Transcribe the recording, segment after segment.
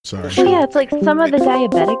Sorry. Yeah, it's like some of the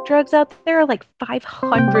diabetic drugs out there are like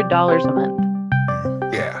 $500 a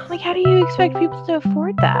month. Yeah. Like, how do you expect people to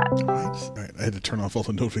afford that? I had to turn off all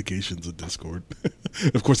the notifications in Discord.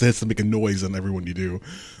 Of course, it has to make a noise on everyone you do.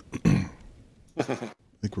 I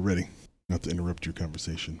think we're ready. Not to interrupt your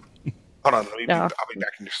conversation. Hold on, No. I'll be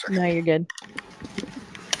back in just a second. No, you're good.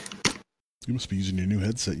 You must be using your new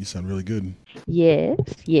headset. You sound really good.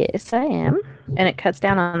 Yes, I am. And it cuts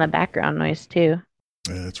down on the background noise, too.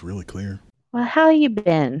 Yeah, it's really clear. Well, how you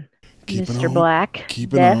been, Keeping Mr. on. Black?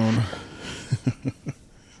 Keeping Deaf? on.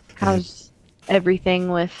 How's everything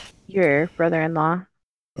with your brother-in-law?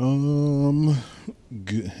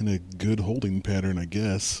 Good, in a good holding pattern, I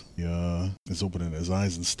guess. Yeah, he's opening his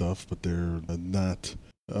eyes and stuff, but they're not.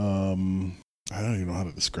 I don't even know how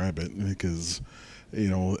to describe it because,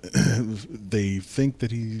 they think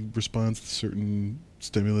that he responds to certain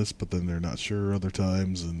stimulus, but then they're not sure other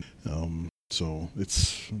times, and so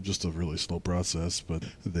it's just a really slow process. But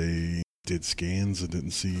they did scans and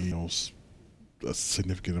didn't see, a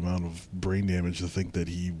significant amount of brain damage to think that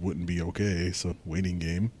he wouldn't be okay. So waiting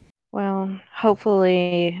game. Well,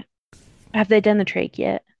 hopefully... Have they done the trach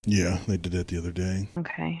yet? Yeah, they did that the other day.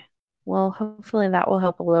 Okay. Well, hopefully that will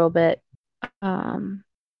help a little bit.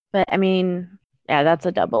 But I mean, yeah, that's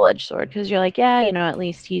a double-edged sword because you're like, yeah, at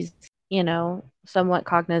least he's, somewhat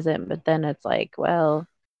cognizant, but then it's like, well,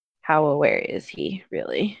 how aware is he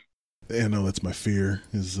really? I know that's my fear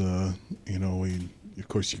is, of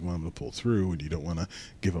course you want him to pull through and you don't want to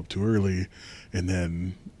give up too early. And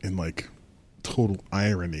then in like total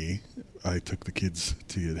irony, I took the kids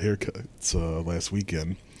to get haircuts last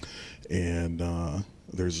weekend, and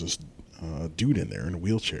there's this dude in there in a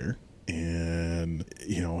wheelchair, and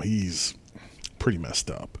he's pretty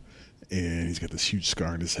messed up, and he's got this huge scar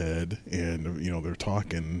on his head, and they're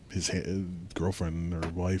talking. His girlfriend or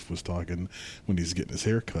wife was talking when he's getting his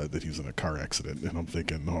hair cut that he was in a car accident, and I'm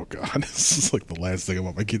thinking, oh god, this is like the last thing I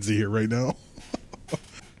want my kids to hear right now.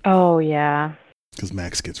 Oh yeah. Because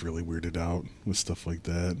Max gets really weirded out with stuff like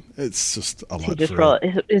that. It's just a lot.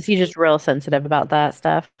 Is he just real sensitive about that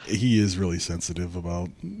stuff? He is really sensitive about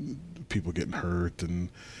people getting hurt, and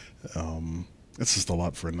it's just a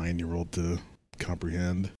lot for a 9-year-old to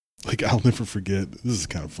comprehend. Like, I'll never forget, this is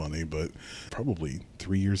kind of funny, but probably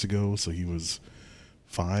 3 years ago, so he was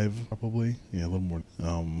 5, probably. Yeah, a little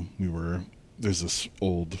more. There's this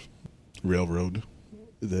old railroad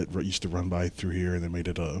that used to run by through here, and they made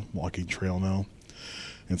it a walking trail now.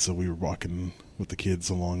 And so we were walking with the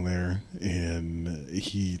kids along there, and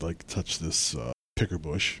he like touched this picker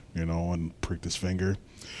bush, and pricked his finger,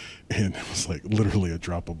 and it was like literally a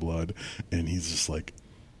drop of blood, and he's just like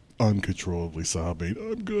uncontrollably sobbing,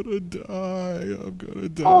 I'm gonna die.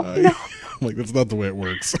 Oh, no. I'm like, that's not the way it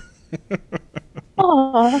works.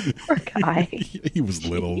 Oh, poor guy. He was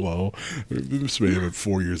little, though. This may have been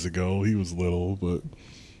 4 years ago. He was little, but...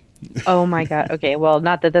 Oh my god. Okay, well,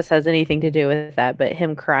 not that this has anything to do with that, but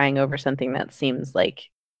him crying over something that seems like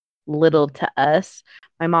little to us.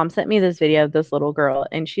 My mom sent me this video of this little girl,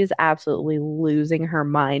 and she's absolutely losing her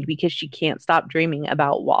mind because she can't stop dreaming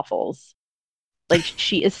about waffles. Like,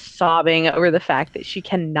 she is sobbing over the fact that she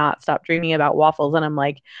cannot stop dreaming about waffles, and I'm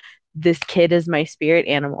like, this kid is my spirit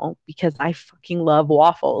animal because I fucking love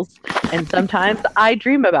waffles, and sometimes I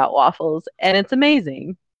dream about waffles, and it's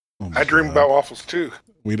amazing. Oh I dream about waffles too.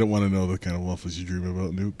 We don't want to know the kind of waffles you dream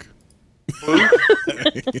about, Nuke.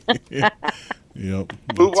 Yep.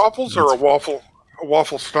 Blue waffles or a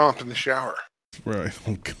waffle stomped in the shower? Right.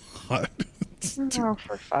 Oh god. Oh,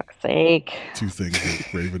 for fuck's sake. 2 things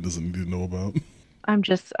that Raven doesn't need to know about.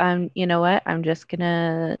 You know what? I'm just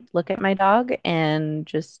gonna look at my dog and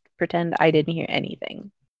just pretend I didn't hear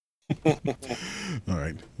anything. All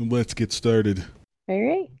right, let's get started. All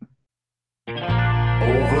right.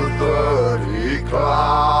 Over 30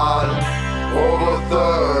 clan. Over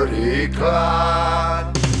 30 clan.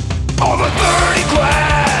 Over 30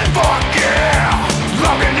 clan. Fuck yeah.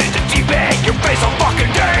 Logging into T-Bag, your face all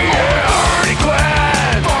fucking day. Over 30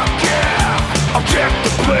 clan. Fuck yeah.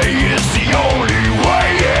 Objective play is the only way,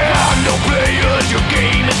 yeah. Find no players, your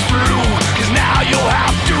game is through. Cause now you'll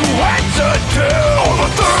have to answer to over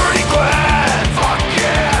 30 clan. Fuck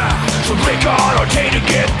yeah. So click on our day to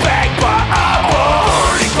get back by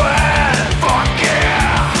over 30 clan. Fuck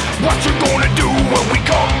yeah. What you gonna do when we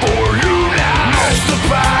come for you now? It's the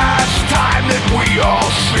past time that we all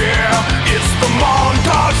share. It's the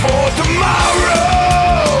montage for tomorrow.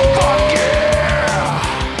 Fuck yeah.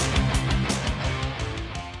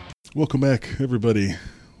 Welcome back, everybody.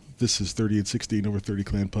 This is 30 and 16 Over 30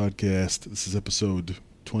 Clan Podcast. This is episode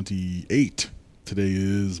 28. Today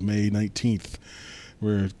is May 19th.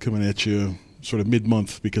 We're coming at you sort of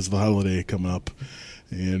mid-month because of the holiday coming up.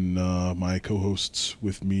 And my co-hosts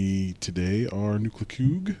with me today are Nuclear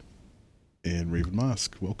Coog and Raven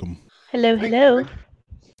Mosk. Welcome. Hello, hello.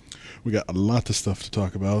 We got a lot of stuff to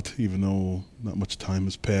talk about, even though not much time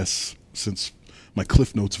has passed since my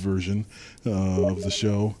Cliff Notes version of the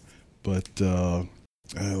show. But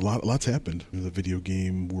lots happened in the video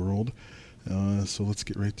game world. So let's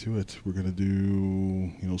get right to it. We're going to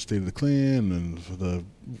do, State of the Clan and the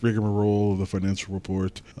rigmarole of the financial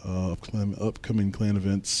report, upcoming clan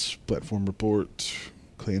events, platform report,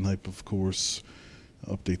 clan hype, of course,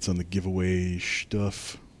 updates on the giveaway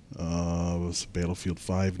stuff, some Battlefield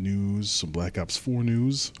 5 news, some Black Ops 4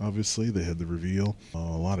 news, obviously. They had the reveal. A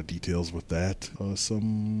lot of details with that.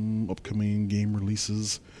 Some upcoming game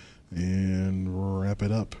releases. And wrap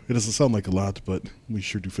it up. It doesn't sound like a lot, but we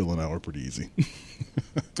sure do fill an hour pretty easy.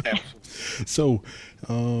 So,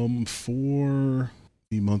 for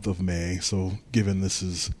the month of May, so given this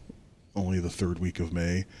is only the third week of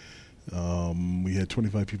May, we had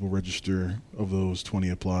 25 people register. Of those, 20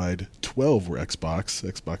 applied. 12 were Xbox.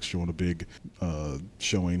 Xbox showing a big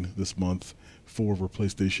showing this month. 4 were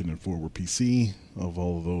PlayStation and 4 were PC. Of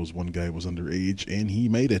all of those, one guy was underage, and he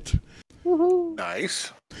made it. Woohoo.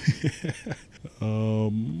 Nice.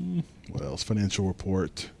 What else? Financial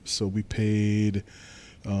report. So we paid,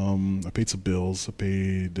 I paid some bills. I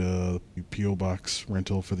paid PO box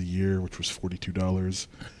rental for the year, which was $42.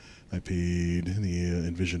 I paid the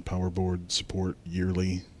Envision Power Board support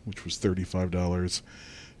yearly, which was $35.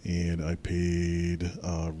 And I paid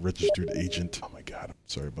registered agent. Oh my God, I'm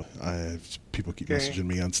sorry, but people keep messaging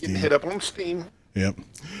me on Steam. Hit up on Steam. Yep.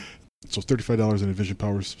 So $35 in Envision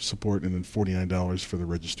Power support, and then $49 for the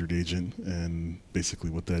registered agent. And basically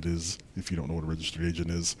what that is, if you don't know what a registered agent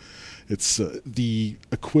is, it's the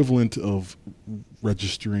equivalent of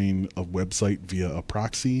registering a website via a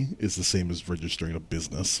proxy is the same as registering a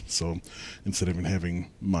business. So instead of even having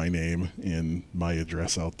my name and my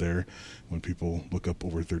address out there, when people look up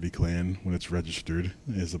Over 30 Clan, when it's registered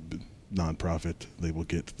as a nonprofit, they will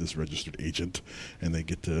get this registered agent, and they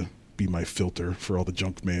get to be my filter for all the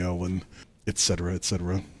junk mail and et cetera, et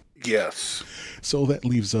cetera. Yes. So that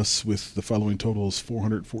leaves us with the following totals: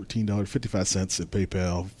 $414.55 at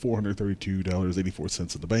PayPal,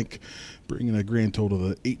 $432.84 at the bank, bringing a grand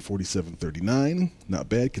total of $847.39. Not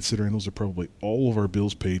bad, considering those are probably all of our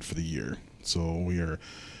bills paid for the year. So we are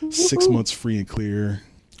 6 months free and clear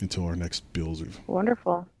until our next bills are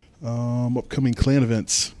Wonderful. Upcoming clan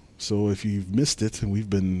events. So if you've missed it, and we've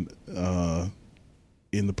been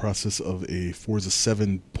in the process of a Forza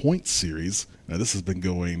 7 points series. Now this has been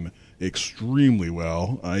going extremely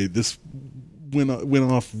well. This went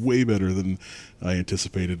off way better than I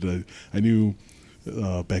anticipated. I knew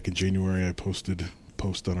back in January I posted a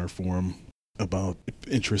post on our forum about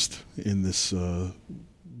interest in this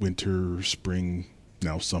winter, spring,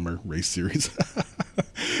 now summer race series.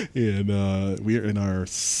 And we are in our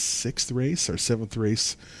 6th race. Our 7th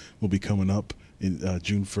race will be coming up in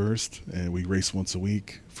June 1st, and we race once a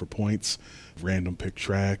week for points. Random pick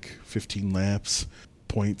track, 15 laps,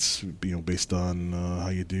 points, based on how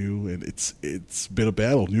you do. And it's been a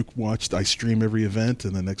battle. Nuke watched. I stream every event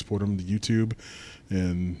and then export them to YouTube,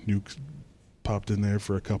 and Nuke popped in there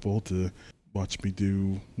for a couple to watch me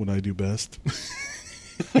do what I do best.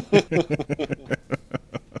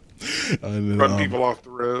 Run people off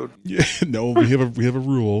the road. Yeah, no, we have a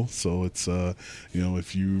rule. So it's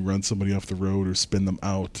if you run somebody off the road or spin them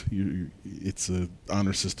out, it's a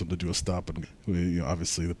honor system to do a stop, and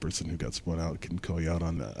obviously the person who got spun out can call you out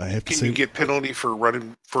on that. I have to say, you get penalty for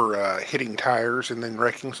hitting tires and then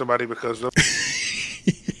wrecking somebody because of?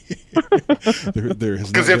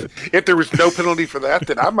 Because if there was no penalty for that,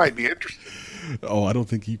 then I might be interested. Oh, I don't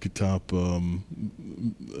think you could top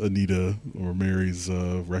Anita or Mary's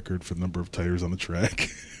record for the number of tires on the track.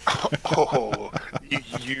 Oh,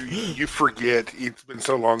 you forget. It's been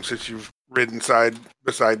so long since you've ridden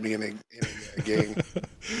beside me in a game.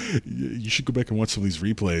 You should go back and watch some of these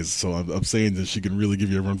replays. So I'm saying that she can really give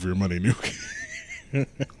you a run for your money, Nuke.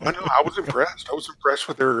 I know. I was impressed. I was impressed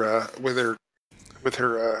with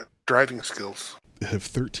her driving skills. Have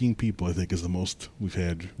 13 people, I think, is the most we've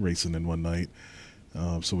had racing in one night.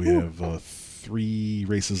 So we have 3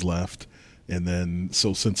 races left. And then,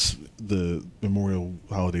 so since the Memorial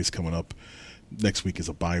Holiday's coming up, next week is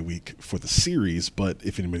a bye week for the series. But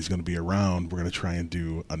if anybody's going to be around, we're going to try and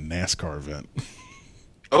do a NASCAR event.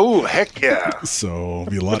 Oh, heck yeah. So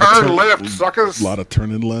it'll be a lot turn left, suckers. A lot of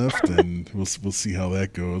turning left, and we'll see how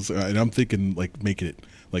that goes. And I'm thinking, like, make it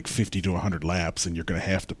like 50 to 100 laps, and you're going to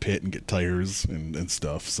have to pit and get tires and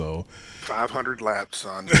stuff. So 500 laps,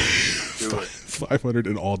 son. Do it. 500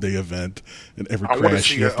 an all-day event, and every I want to crash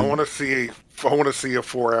see. you have I want to see. I want to see a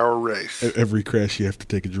 4-hour race. every crash you have to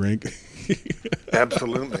take a drink.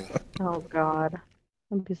 Absolutely. Oh God,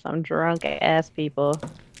 there'll be some drunk ass people.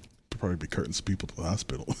 Probably be carting some people to the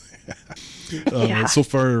hospital. Yeah. So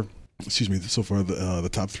far, the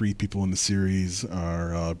top 3 people in the series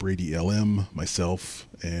are Brady LM, myself,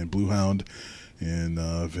 and Bluehound, and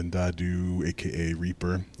Vendadu, aka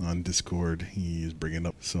Reaper, on Discord. He is bringing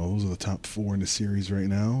up. So those are the top 4 in the series right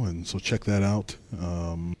now, and so check that out.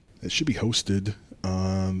 It should be hosted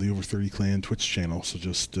on the Over 30 Clan Twitch channel, so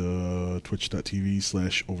just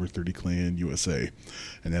twitch.tv/Over30Clan USA,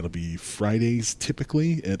 and that'll be Fridays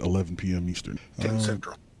typically at 11 p.m. Eastern. 10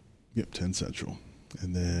 Central. Yep, 10 Central.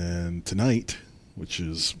 And then tonight, which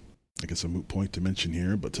is, I guess, a moot point to mention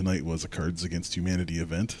here, but tonight was a Cards Against Humanity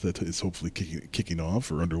event that is hopefully kicking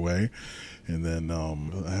off or underway. And then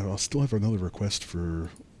I'll still have another request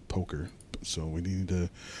for poker, so we need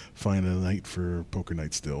to find a night for poker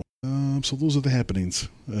night still. So those are the happenings.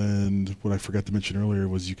 And what I forgot to mention earlier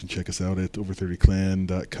was you can check us out at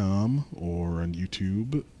over30clan.com or on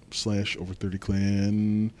YouTube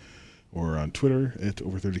 /over30clan or on Twitter at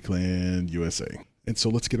over30clan USA. And so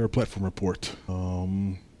let's get our platform report.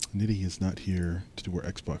 Nitty is not here to do our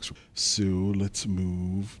Xbox. So let's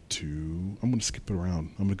move to... I'm going to skip it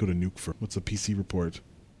around. I'm going to go to Nuke for... What's the PC report?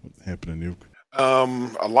 What happened to Nuke?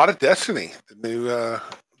 A lot of Destiny. The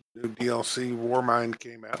new DLC Warmind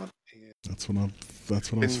came out. And That's what I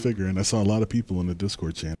was figuring. I saw a lot of people in the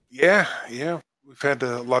Discord channel. yeah. We've had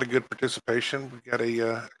a lot of good participation. We've got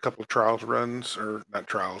a couple of trials runs, or not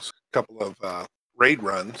trials, a couple of raid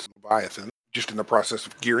runs, Leviathan, just in the process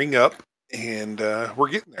of gearing up, and we're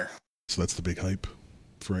getting there. So that's the big hype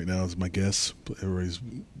for right now, is my guess. Everybody's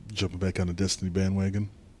jumping back on the Destiny bandwagon.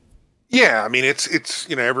 Yeah, I mean it's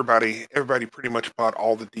everybody pretty much bought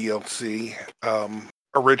all the DLC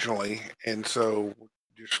originally, and so we're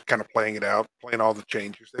just kind of playing it out, playing all the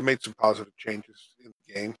changes. They made some positive changes in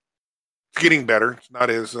the game. It's getting better. It's not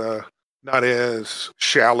as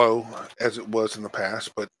shallow as it was in the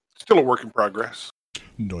past, but still a work in progress.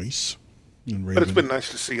 Nice. And But it's Raven, been nice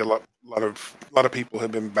to see a lot of people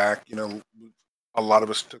have been back. A lot of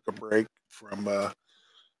us took a break from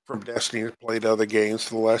Destiny and played other games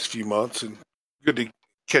for the last few months, and good to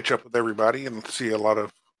catch up with everybody and see a lot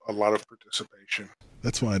of participation.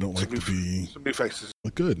 that's why I don't like to be... Some new faces.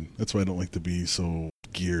 Good. That's why I don't like to be so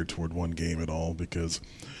geared toward one game at all, because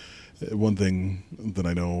one thing that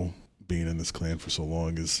I know, being in this clan for so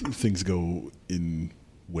long, is things go in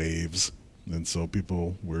waves. And so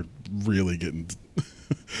people were really getting,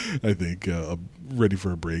 I think, ready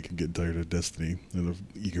for a break and getting tired of Destiny and are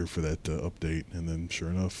eager for that update. And then, sure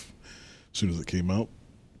enough, as soon as it came out,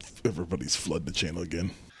 everybody's flooding the channel again.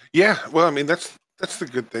 Yeah, well, I mean that's the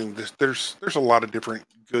good thing. There's a lot of different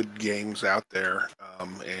good games out there,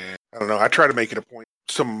 and I don't know. I try to make it a point,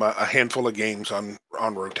 a handful of games on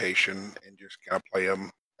rotation, and just kind of play them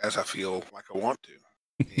as I feel like I want to.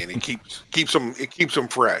 And it keeps them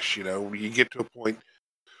fresh. You get to a point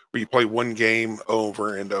where you play one game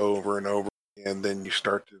over and over and over, and then you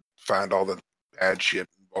start to find all the bad shit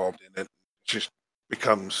involved in it. It just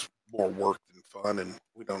becomes more work than fun, and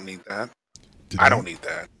we don't need that. I don't need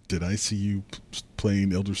that. Did I see you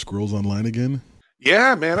playing Elder Scrolls Online again?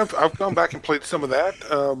 Yeah, man, I've gone back and played some of that.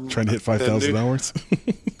 Trying to hit 5,000 hours?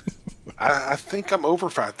 I think I'm over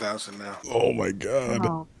 5,000 now. Oh my god.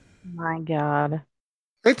 Oh my God.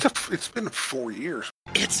 It's been 4 years.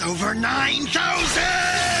 It's over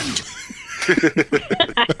 9,000!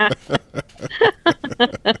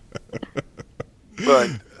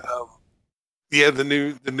 But yeah, the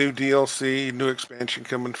new DLC, new expansion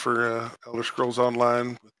coming for Elder Scrolls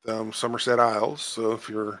Online with Somerset Isles. So if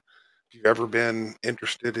you've ever been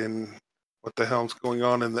interested in what the hell's going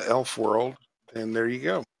on in the elf world, then there you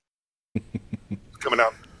go. It's coming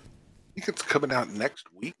out. I think it's coming out next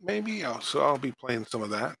week, maybe. So I'll be playing some of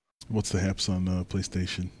that. What's the haps on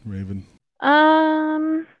PlayStation, Raven?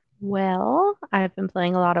 Well, I've been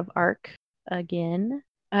playing a lot of Ark again.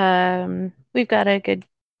 We've got a good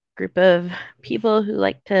group of people who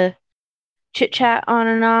like to chit chat on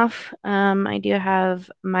and off. I do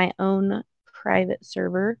have my own private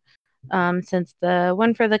server. Since the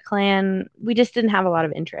one for the clan, we just didn't have a lot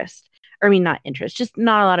of interest. Or, I mean, not interest, just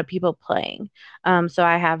not a lot of people playing. So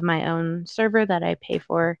I have my own server that I pay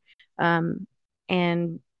for. And,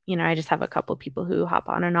 I just have a couple people who hop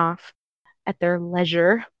on and off at their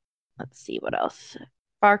leisure. Let's see what else.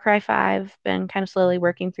 Far Cry 5, been kind of slowly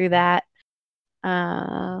working through that.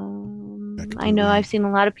 Back I know I've seen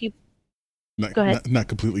a lot of people. Go ahead. Not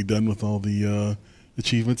completely done with all the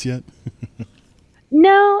achievements yet.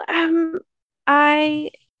 No,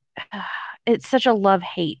 I it's such a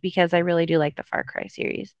love-hate because I really do like the Far Cry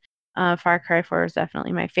series. Far Cry 4 is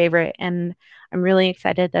definitely my favorite, and I'm really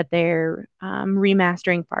excited that they're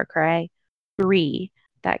remastering Far Cry 3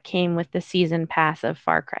 that came with the season pass of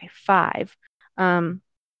Far Cry 5.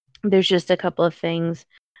 There's just a couple of things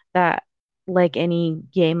that, like any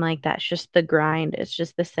game like that, it's just the grind. It's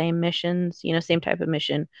just the same missions, same type of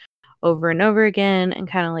mission over and over again. And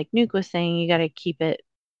kind of like Nuke was saying, you got to keep it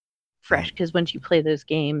fresh because once you play those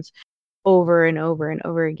games over and over and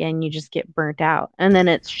over again, you just get burnt out, and then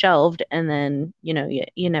it's shelved, and then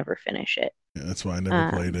you never finish it. Yeah, that's why I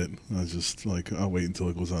never played it. I was just like, I'll wait until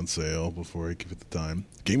it goes on sale before I give it the time.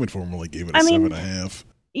 Game Informer only gave it a 7.5.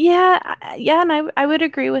 Yeah, and I would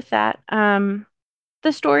agree with that.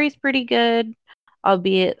 The story's pretty good,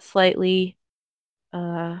 albeit slightly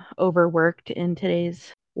overworked in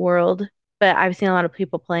today's world. But I've seen a lot of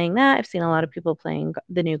people playing that. I've seen a lot of people playing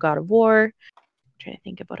the new God of War. I'm trying to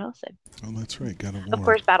think of what else. Oh, that's right, God of War. Of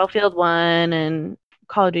course, Battlefield 1 and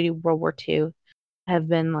Call of Duty World War II have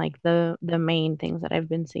been like the main things that I've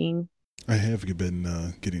been seeing. I have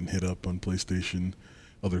been getting hit up on PlayStation,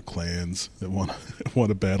 other clans that want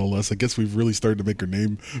to battle us. I guess we've really started to make our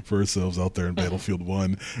name for ourselves out there in Battlefield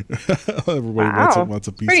 1. Everybody wants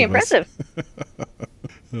a piece pretty of impressive.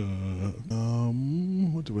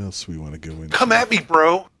 What else we want to go into? Come at me,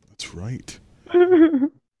 bro. That's right.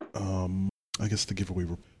 I guess the giveaway.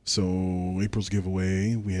 So April's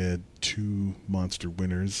giveaway, we had 2 monster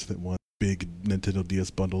winners that won big Nintendo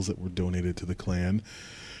DS bundles that were donated to the clan.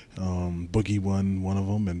 Boogie won one of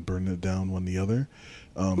them, and Burn It Down won the other.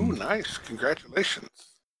 Ooh, nice! Congratulations.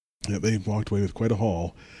 Yeah, they walked away with quite a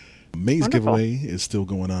haul. May's Wonderful. giveaway is still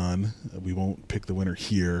going on. We won't pick the winner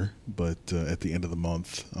here, but at the end of the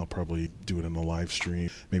month, I'll probably do it on a live stream,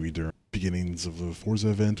 maybe during beginnings of the Forza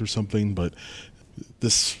event or something. But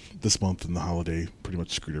this month and the holiday pretty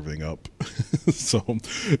much screwed everything up. So,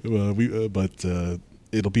 it'll be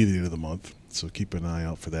the end of the month. So keep an eye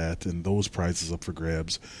out for that. And those prizes up for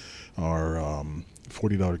grabs are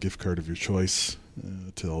 $40 gift card of your choice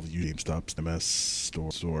to all the GameStop, MS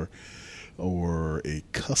store, or a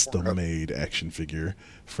custom-made action figure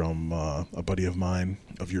from a buddy of mine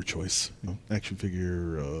of your choice. Action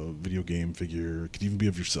figure, video game figure, it could even be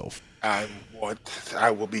of yourself. I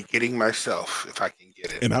will be getting myself if I can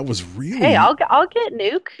get it. And I was really... Hey, I'll get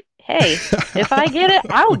Nuke. Hey, if I get it,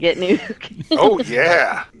 I'll get Nuke. Oh,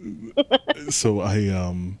 yeah. So I've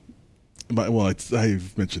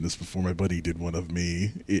mentioned this before. My buddy did one of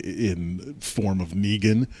me in form of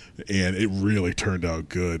Negan, and it really turned out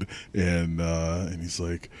good. And he's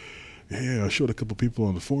like, "Yeah, I showed a couple people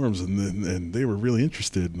on the forums, and they were really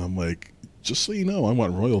interested." And I'm like, "Just so you know, I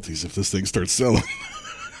want royalties if this thing starts selling."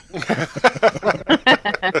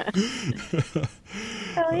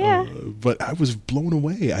 Hell yeah! But I was blown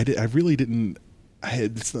away. I really didn't.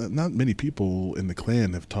 It's not many people in the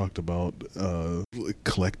clan have talked about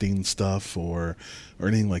collecting stuff or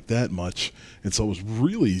anything like that much, and so I was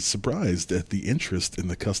really surprised at the interest in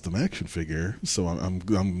the custom action figure. So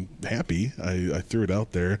I'm happy. I threw it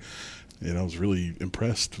out there, and I was really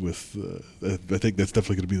impressed with. I think that's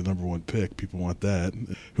definitely going to be the number one pick. People want that.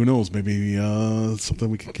 Who knows? Maybe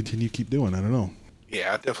something we can keep doing. I don't know.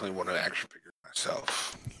 Yeah, I definitely want an action figure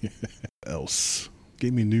myself. Else.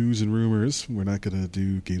 Gaming news and rumors. We're not going to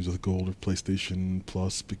do Games with Gold or PlayStation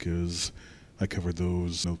Plus because I covered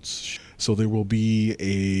those notes. So there will be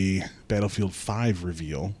a Battlefield 5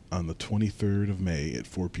 reveal on the 23rd of May at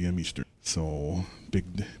 4 p.m. Eastern. So big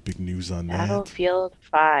news on that. Battlefield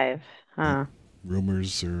 5, huh?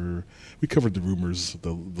 Rumors are... We covered the rumors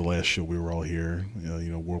the last show we were all here.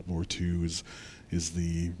 World War II is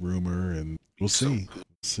the rumor, and we'll see.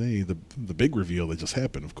 The big reveal that just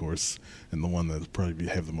happened, of course, and the one that'll probably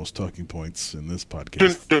have the most talking points in this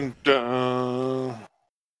podcast. Dun, dun, dun.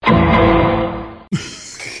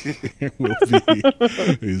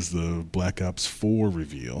 is the Black Ops 4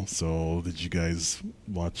 reveal. So did you guys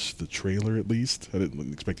watch the trailer at least? I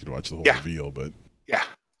didn't expect you to watch the whole reveal, but... Yeah,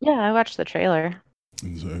 I watched the trailer.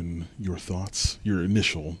 And your thoughts, your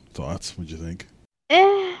initial thoughts, what'd you think?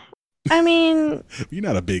 I mean... You're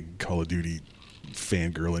not a big Call of Duty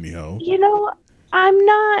fangirl anyhow. I'm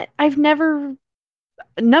not. I've never...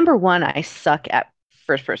 Number one, I suck at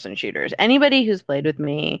first-person shooters. Anybody who's played with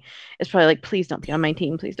me is probably like, please don't be on my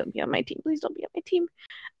team. Please don't be on my team. Please don't be on my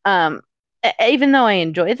team. Even though I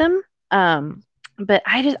enjoy them. But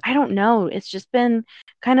I don't know. It's just been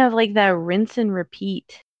kind of like that rinse and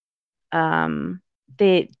repeat.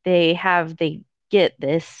 They get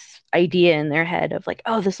this idea in their head of like,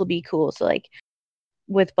 oh, this will be cool. So like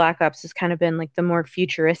with Black Ops, it's kind of been like the more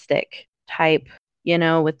futuristic type,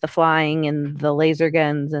 with the flying and the laser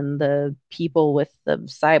guns and the people with the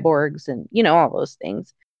cyborgs and all those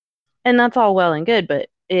things. And that's all well and good, but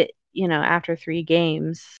after 3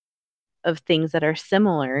 games of things that are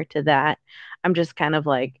similar to that, I'm just kind of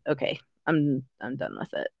like, okay, I'm done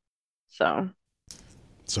with it. So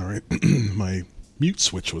sorry, my mute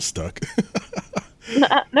switch was stuck.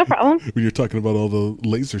 no problem. When you're talking about all the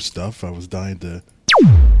laser stuff, I was dying to.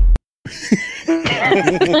 Pew,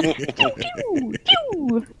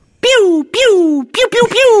 pew, pew, pew,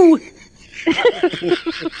 pew.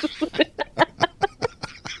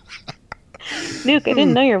 Nuke, I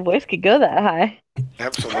didn't know your voice could go that high.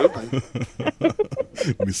 Absolutely.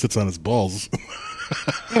 When he sits on his balls.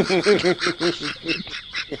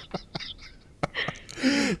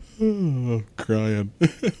 Oh, crying.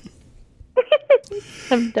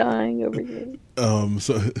 I'm dying over here.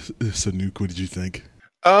 So Nuke, what did you think?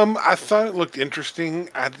 I thought it looked interesting.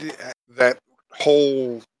 That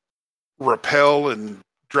whole rappel and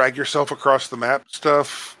drag yourself across the map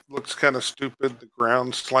stuff looks kind of stupid. The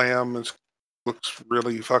ground slam looks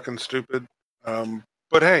really fucking stupid.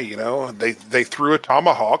 But hey, they threw a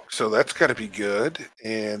tomahawk, so that's got to be good.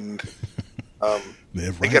 And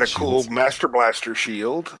they got a cool Master Blaster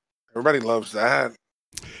shield. Everybody loves that.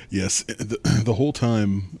 Yes, the whole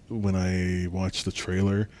time when I watched the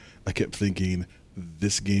trailer, I kept thinking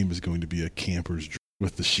this game is going to be a camper's dream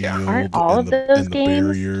with the shield Aren't all and of those and the games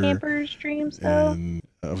barrier. campers' dreams, though? And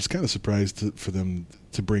I was kind of surprised for them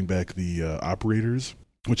to bring back the operators,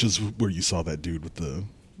 which is where you saw that dude with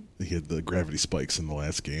he had the gravity spikes in the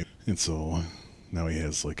last game, and so now he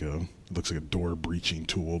has it looks like a door breaching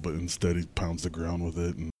tool, but instead he pounds the ground with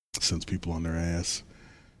it and sends people on their ass.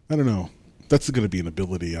 I don't know. That's going to be an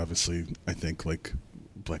ability, obviously, I think, like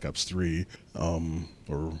Black Ops 3,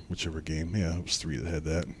 or whichever game. Yeah, it was 3 that had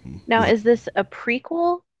that. Now, is this a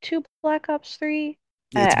prequel to Black Ops 3?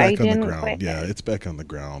 Yeah, it's back on the ground. Yeah, it's back on the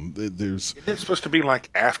ground. There's. It's supposed to be like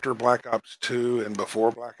after Black Ops 2 and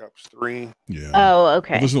before Black Ops 3. Yeah. Oh,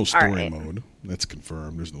 okay. Well, there's no story mode. That's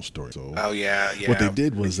confirmed. There's no story. So. Oh yeah. What they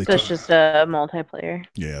did was so it's just a multiplayer.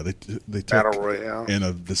 Yeah, they took Battle Royale and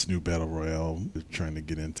this new Battle Royale they're trying to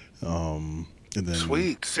get into. And then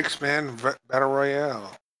sweet 6-man Battle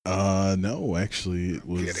Royale. No, actually it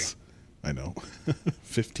was. Kidding. I know.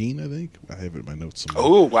 15, I think. I have it in my notes somewhere.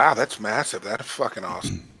 Oh, wow. That's massive. That's fucking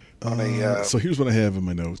awesome. So here's what I have in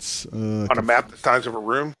my notes. On a map the size of a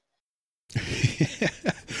room?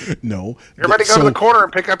 No. Everybody go to the corner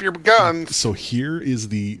and pick up your guns. So here is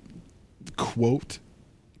the quote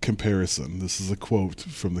comparison. This is a quote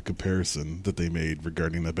from the comparison that they made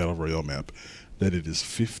regarding the Battle Royale map. That it is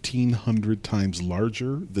 1,500 times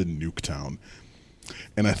larger than Nuketown.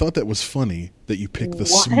 And I thought that was funny that you pick the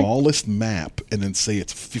smallest map and then say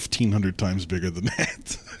it's 1,500 times bigger than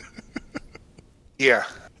that. Yeah.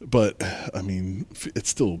 But, I mean, it's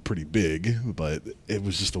still pretty big, but it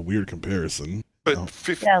was just a weird comparison. But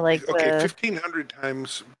 1,500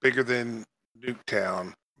 times bigger than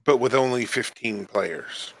Nuketown, but with only 15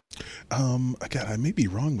 players. God, I may be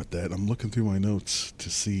wrong with that. I'm looking through my notes to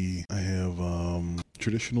see. I have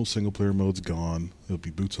traditional single player modes gone. It'll be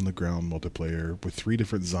boots on the ground multiplayer with 3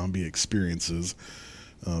 different zombie experiences.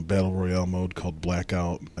 Battle Royale mode called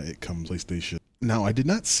Blackout. It comes PlayStation. Now, I did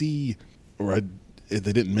not see, they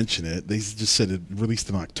didn't mention it. They just said it released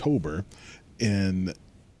in October, and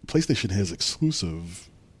PlayStation has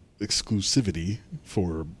exclusivity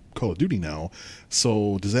for Call of Duty now.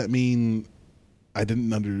 So does that mean? I don't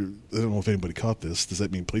know if anybody caught this. Does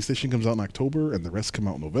that mean PlayStation comes out in October and the rest come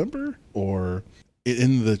out in November? Or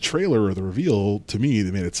in the trailer or the reveal, to me,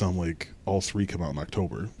 they made it sound like all 3 come out in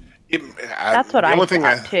October. That's what I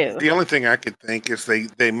thought too. The only thing I could think is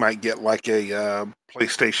they might get like a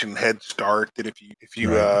PlayStation head start that if you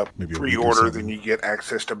pre-order, then you get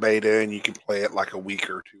access to beta and you can play it like a week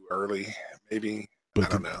or 2 early, maybe. But I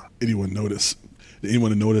don't know. Did anyone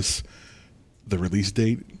notice the release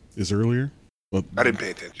date is earlier? Well, I didn't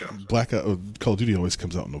pay attention. Call of Duty always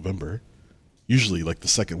comes out in November, usually like the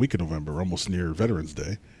second week of November, almost near Veterans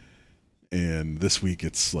Day. And this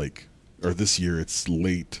year it's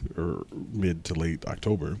late or mid to late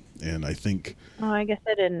October. And I think. Oh, I guess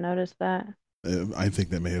I didn't notice that. I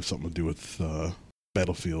think that may have something to do with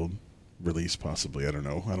Battlefield release, possibly. I don't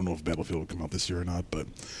know. I don't know if Battlefield will come out this year or not, but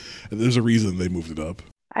there's a reason they moved it up.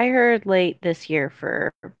 I heard late this year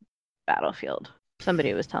for Battlefield.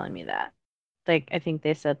 Somebody was telling me that. I think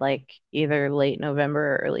they said either late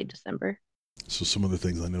November or early December. So some of the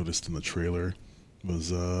things I noticed in the trailer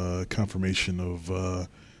was confirmation of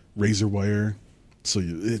razor wire So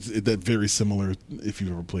that very similar. If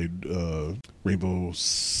you've ever played Rainbow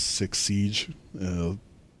Six Siege,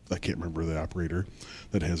 I can't remember the operator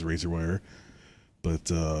that has razor wire, but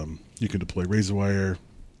you can deploy razor wire,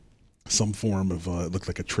 some form of it looked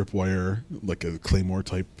like a tripwire, like a claymore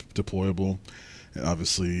type deployable. And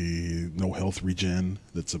obviously, no health regen.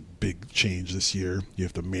 That's a big change this year. You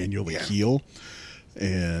have to manually heal,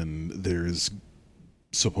 and there's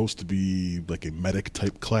supposed to be like a medic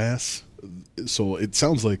type class. So it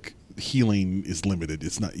sounds like healing is limited.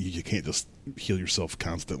 It's not, you can't just heal yourself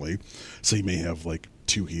constantly. So you may have like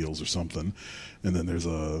 2 heals or something, and then there's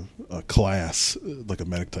a class, like a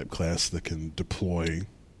medic type class, that can deploy.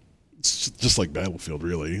 It's just like Battlefield,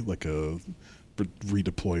 really, like a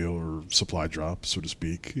redeploy or supply drop, so to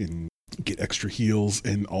speak, and get extra heals.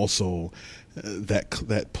 And also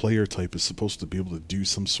that player type is supposed to be able to do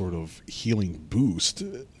some sort of healing boost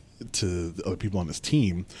to the other people on his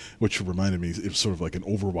team, which reminded me, it was sort of like an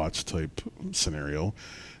Overwatch type scenario,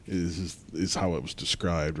 is how it was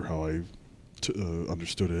described, or how I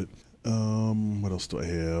understood it. What else do I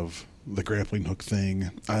have? The grappling hook thing.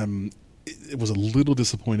 It was a little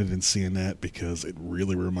disappointed in seeing that, because it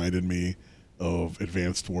really reminded me of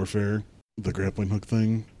Advanced Warfare, the grappling hook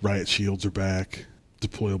thing. Riot shields are back,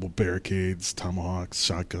 deployable barricades, tomahawks,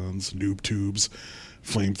 shotguns, noob tubes,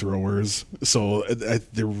 flamethrowers. So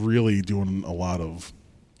they're really doing a lot of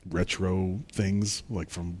retro things,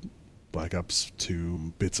 like from Black Ops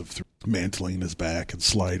 2, bits of mantling is back and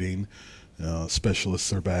sliding.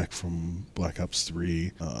 Specialists are back from Black Ops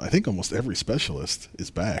 3. I think almost every specialist is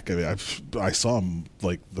back. I mean, I saw them,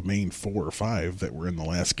 like the main 4 or 5 that were in the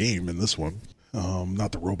last game in this one.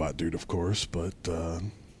 Not the robot dude, of course, but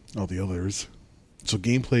all the others. So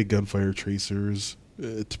gameplay, gunfire tracers,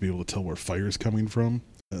 to be able to tell where fire is coming from.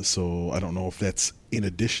 So I don't know if that's in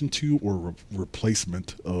addition to or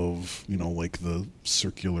replacement of, like the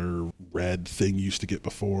circular red thing you used to get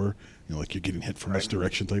before, like you're getting hit from this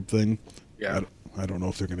direction type thing. Yeah. I don't know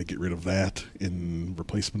if they're going to get rid of that in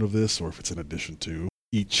replacement of this, or if it's in addition to.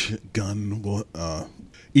 Each gun will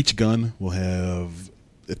have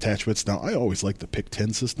attachments. Now, I always liked the Pick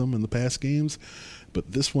 10 system in the past games,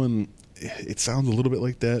 but this one, it sounds a little bit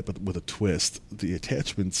like that, but with a twist. The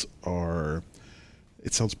attachments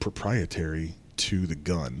it sounds proprietary to the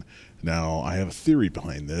gun. Now, I have a theory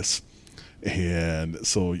behind this, and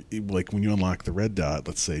so, like, when you unlock the red dot,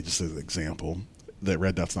 let's say, just as an example, that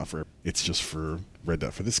red dot's not for, it's just for red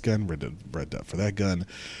dot for this gun, red dot for that gun,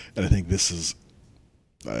 and I think this is,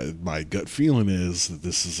 my gut feeling is that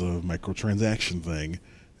this is a microtransaction thing.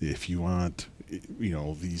 If you want,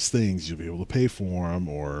 these things, you'll be able to pay for them,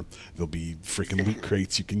 or there'll be freaking loot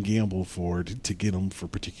crates you can gamble for to get them for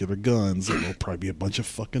particular guns, and there'll probably be a bunch of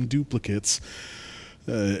fucking duplicates,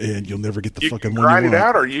 and you'll never get the fucking one you want. You can grind it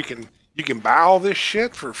out, or you can buy all this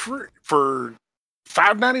shit for free, for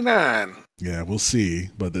 $5.99. Yeah, we'll see.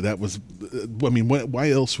 But that was, I mean, why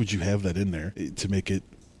else would you have that in there to make it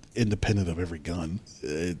independent of every gun?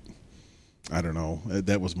 I don't know.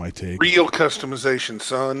 That was my take. Real customization,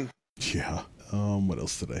 son. Yeah. What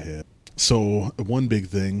else did I have? So one big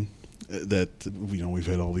thing that we've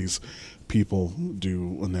had all these people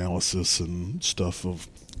do analysis and stuff of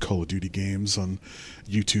Call of Duty games on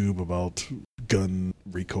YouTube about gun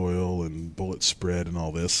recoil and bullet spread and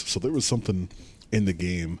all this. So there was something in the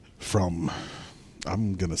game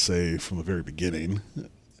I'm gonna say from the very beginning,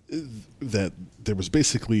 that there was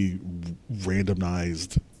basically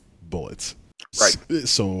randomized bullets. Right.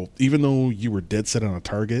 So even though you were dead set on a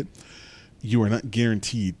target, you are not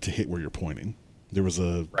guaranteed to hit where you're pointing. There was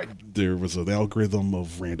an algorithm of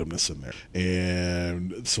randomness in there,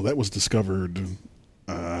 and so that was discovered.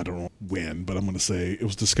 I don't know when, but I'm going to say it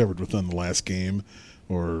was discovered within the last game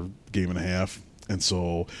or game and a half. And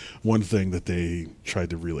so one thing that they tried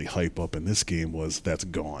to really hype up in this game was that's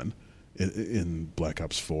gone in Black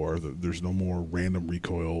Ops 4. There's no more random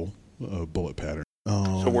recoil bullet pattern.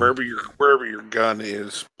 So wherever your gun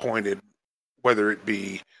is pointed, whether it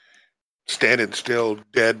be standing still,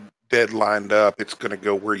 dead lined up, it's going to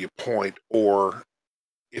go where you point, or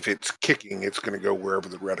if it's kicking, it's going to go wherever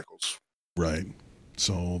the reticles. Right.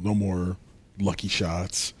 So no more lucky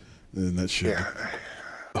shots, and that should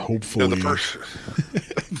hopefully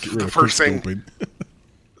the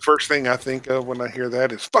first thing I think of when I hear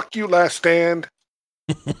that is "fuck you, Last Stand."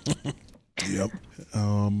 Yep.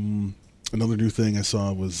 Another new thing I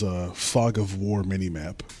saw was Fog of War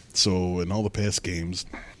minimap. So in all the past games,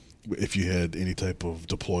 if you had any type of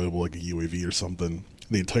deployable, like a UAV or something,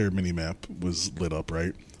 the entire minimap was lit up,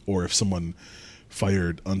 right? Or if someone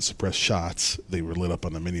fired unsuppressed shots, they were lit up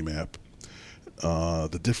on the minimap.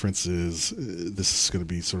 The difference is this is going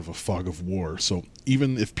to be sort of a fog of war. So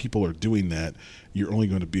even if people are doing that, you're only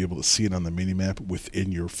going to be able to see it on the minimap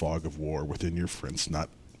within your fog of war, within your friends, not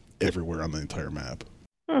everywhere on the entire map.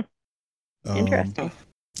 Interesting.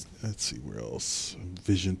 Let's see where else.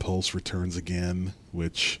 Vision Pulse returns again,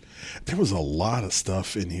 which there was a lot of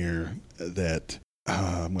stuff in here that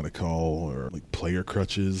I'm going to call or like player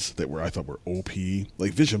crutches that I thought were OP.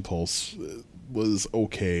 Like Vision Pulse was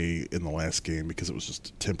okay in the last game because it was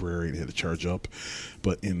just temporary and had to charge up.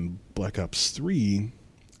 But in Black Ops 3,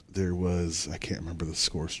 there was, I can't remember the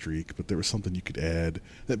score streak, but there was something you could add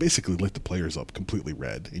that basically lit the players up completely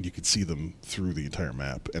red, and you could see them through the entire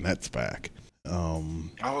map, and that's back.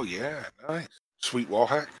 Oh yeah, nice. Sweet wall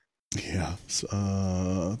hack. Yeah.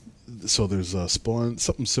 So there's a spawn,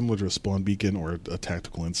 something similar to a spawn beacon or a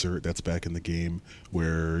tactical insert that's back in the game,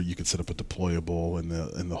 where you can set up a deployable,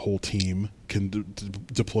 and the whole team can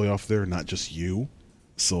deploy off there, not just you.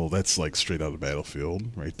 So that's like straight out of Battlefield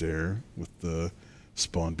right there with the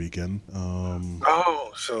spawn beacon.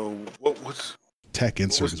 So what was Tac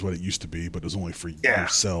insert is what it used to be, but it was only for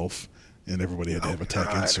yourself, and everybody had to have a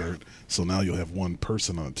tac insert. So now you'll have one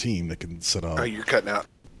person on a team that can set up. Oh, you're cutting out.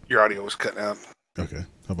 Your audio was cutting out. Okay,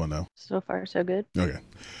 how about now? So far, so good. Okay.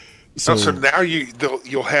 So now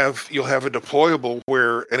you'll have a deployable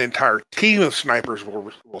where an entire team of snipers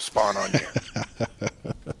will spawn on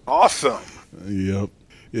you. Awesome. Yep.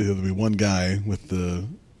 There'll be one guy with the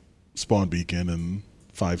spawn beacon and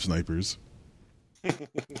 5 snipers.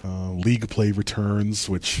 League play returns,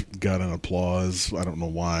 which got an applause. I don't know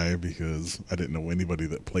why, because I didn't know anybody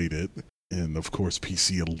that played it. And of course,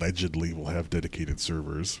 PC allegedly will have dedicated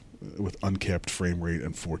servers with uncapped frame rate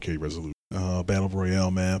and 4K resolution. Battle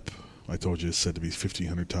Royale map, I told you, is said to be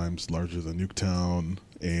 1,500 times larger than Nuketown.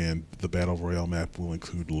 And the Battle Royale map will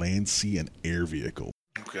include land, sea, and air vehicles.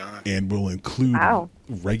 God. And will include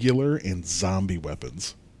regular and zombie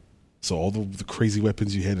weapons. So all the crazy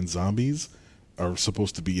weapons you had in zombies are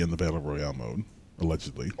supposed to be in the Battle Royale mode,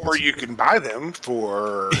 allegedly. Or you can buy them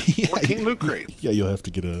for 14 loot crates. Yeah, you'll have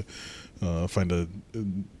to get find a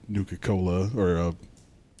Nuka-Cola or a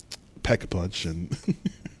Pack-a-Punch. And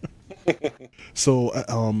so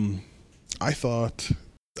I thought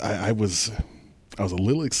I was a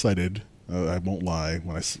little excited. I won't lie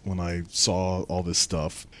when I saw all this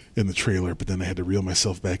stuff in the trailer, but then I had to reel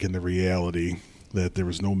myself back into reality that there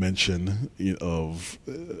was no mention of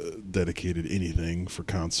dedicated anything for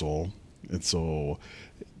console, and so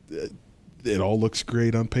it all looks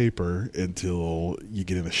great on paper until you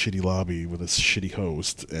get in a shitty lobby with a shitty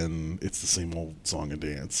host, and it's the same old song and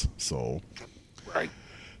dance. So, right.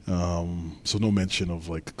 So no mention of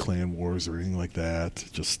like clan wars or anything like that.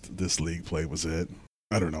 Just this league play was it.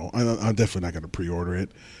 I don't know. I'm definitely not going to pre-order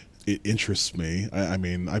it. It interests me. I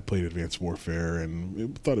mean, I played Advanced Warfare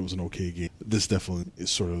and thought it was an okay game. This definitely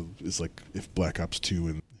is like if Black Ops 2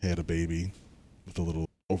 and had a baby with a little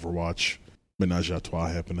Overwatch menage a trois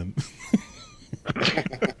happening.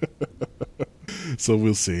 So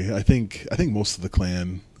we'll see. I think most of the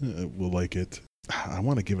clan will like it. I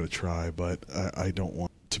want to give it a try, but I don't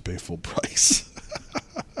want to pay full price.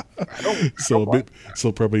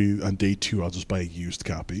 So probably on day 2 I'll just buy a used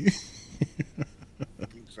copy.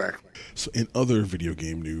 Exactly. So in other video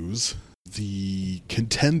game news, the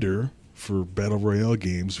contender for Battle Royale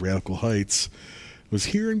games, Radical Heights, was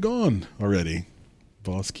here and gone already.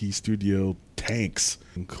 Boss Key Studio tanks.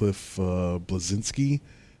 And Cliff Bleszinski,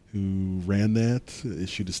 who ran that,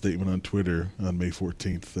 issued a statement on Twitter on May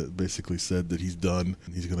 14th that basically said that he's done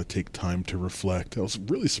and he's going to take time to reflect. I was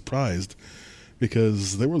really surprised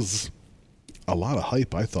because there was a lot of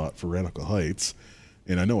hype, I thought, for Radical Heights.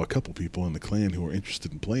 And I know a couple people in the clan who are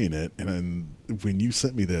interested in playing it. And then when you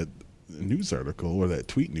sent me that news article or that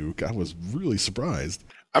tweet, Nuke, I was really surprised.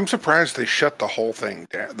 I'm surprised they shut the whole thing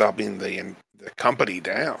down. I mean, the company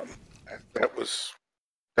down. That was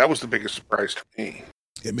the biggest surprise to me.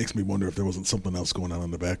 It makes me wonder if there wasn't something else going on in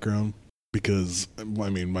the background. Because, I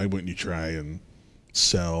mean, why wouldn't you try and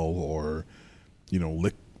sell or,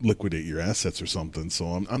 liquidate your assets or something? So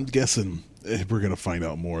I'm guessing we're going to find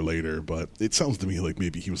out more later, but it sounds to me like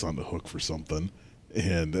maybe he was on the hook for something.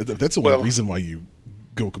 And that's the only reason why you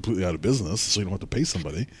go completely out of business, so you don't have to pay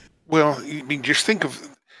somebody. Well, I mean, just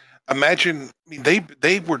imagine,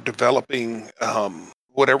 they were developing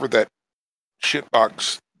whatever that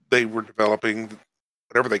shitbox they were developing,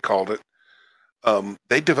 whatever they called it.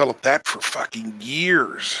 They developed that for fucking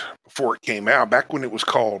years before it came out, back when it was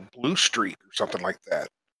called Blue Streak or something like that.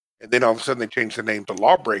 And then all of a sudden they changed the name to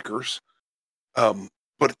Lawbreakers.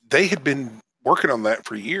 But they had been working on that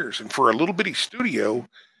for years. And for a little bitty studio,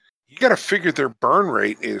 you got to figure their burn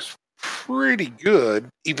rate is pretty good,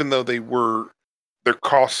 even though their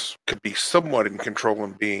costs could be somewhat in control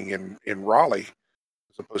and being in Raleigh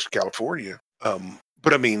as opposed to California.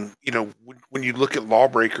 But I mean, when you look at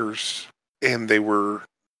Lawbreakers, and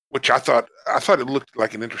which I thought it looked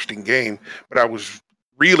like an interesting game, but I was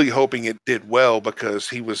really hoping it did well because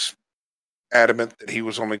he was adamant that he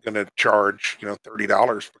was only going to charge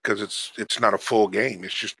 $30 because it's not a full game,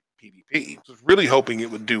 it's just PvP. So I was really hoping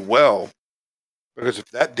it would do well, because if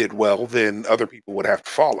that did well, then other people would have to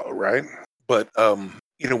follow, right? But when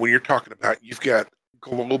you're talking about, you've got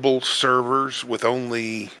global servers with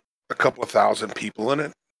only a couple of thousand people in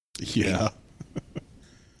it. Yeah.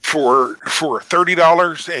 For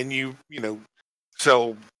 $30, and you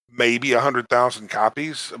sell maybe 100,000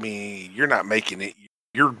 copies. I mean, you're not making it.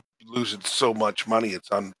 You're losing so much money, it's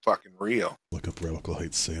unfucking real. Look up Radical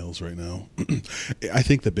Heights sales right now. I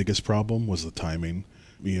think the biggest problem was the timing.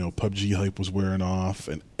 PUBG hype was wearing off,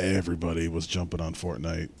 and everybody was jumping on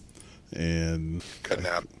Fortnite. And cutting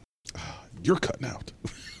out. You're cutting out.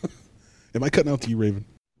 Am I cutting out to you, Raven?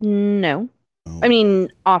 No. Oh. I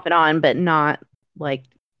mean, off and on, but not like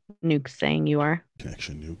Nuke's saying you are.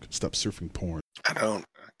 Connection, Nuke. Stop surfing porn. I don't.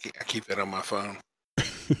 I keep that on my phone.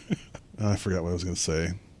 I forgot what I was going to say.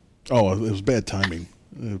 Oh, it was bad timing.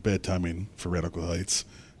 Bad timing for Radical Heights.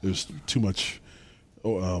 There's too much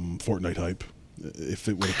Fortnite hype. If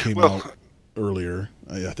it would have came out earlier,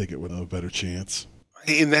 I think it would have a better chance.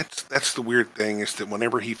 And that's the weird thing, is that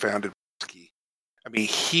whenever he founded Whiskey, I mean,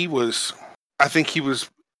 I think he was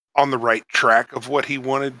on the right track of what he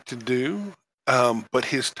wanted to do. But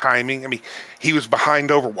his timing, I mean, he was behind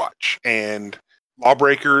Overwatch and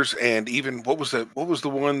Lawbreakers, and even what was the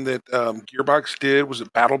one that Gearbox did? Was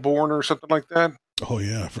it Battleborn or something like that? Oh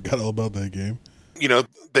yeah, I forgot all about that game.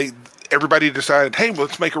 Everybody decided, hey,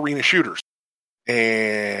 let's make arena shooters,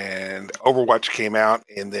 and Overwatch came out,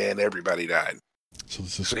 and then everybody died. So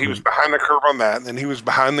he was behind the curve on that, and then he was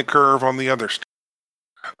behind the curve on the other stuff.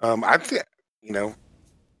 I think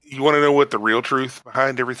you want to know what the real truth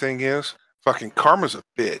behind everything is? Fucking karma's a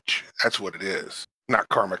bitch. That's what it is. Not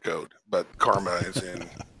karma code, but karma is in.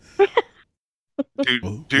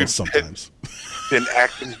 Dude, sometimes been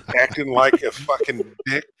acting like a fucking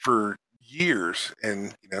dick for years,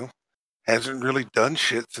 and hasn't really done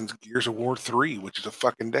shit since Gears of War 3, which is a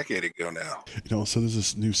fucking decade ago now. So there's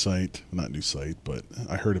this new site, not new site, but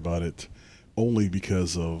I heard about it only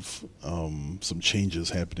because of some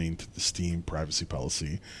changes happening to the Steam privacy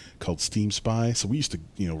policy called Steam Spy. So we used to,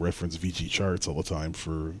 reference VG charts all the time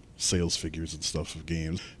for sales figures and stuff of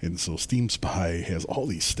games. And so Steam Spy has all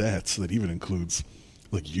these stats that even includes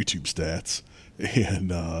like YouTube stats.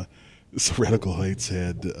 And so Radical Heights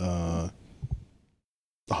had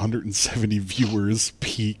 170 viewers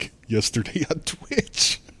peak yesterday on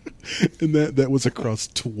Twitch. And that was across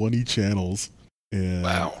 20 channels. And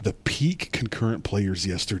wow. The peak concurrent players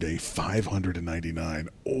yesterday, 599.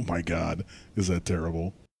 Oh my God, is that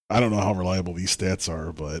terrible? I don't know how reliable these stats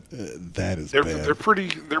are, but that is bad. They're pretty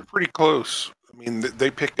close. I mean,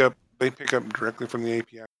 they pick up directly from the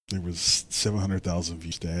API. There was 700,000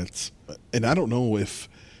 view stats, and I don't know if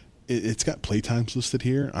it's got playtimes listed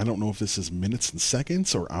here. I don't know if this is minutes and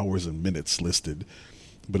seconds or hours and minutes listed,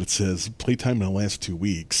 but it says playtime in the last 2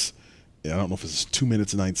 weeks. I don't know if it's 2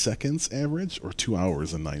 minutes and 9 seconds average or 2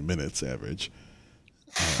 hours and 9 minutes average.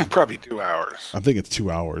 Probably 2 hours. I think it's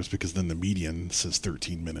 2 hours because then the median says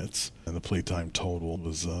 13 minutes and the playtime total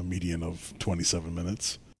was a median of 27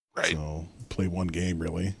 minutes. Right. So play one game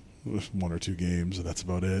really, 1 or 2 games, and that's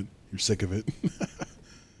about it. You're sick of it.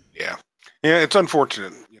 Yeah, it's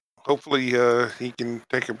unfortunate. Hopefully he can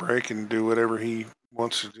take a break and do whatever he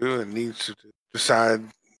wants to do and needs to decide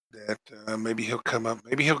that maybe he'll come up.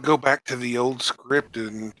 Maybe he'll go back to the old script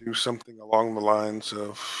and do something along the lines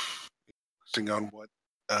of focusing on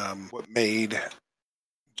what made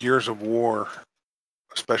Gears of War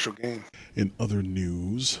a special game. In other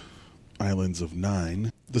news, Islands of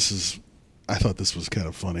Nine. I thought this was kind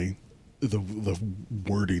of funny. The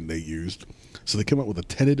wording they used. So they came up with a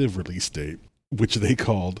tentative release date, which they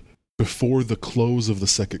called before the close of the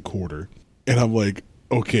second quarter. And I'm like,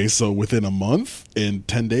 okay, so within a month and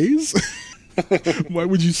 10 days? Why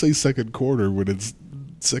would you say second quarter when it's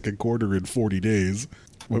second quarter in 40 days?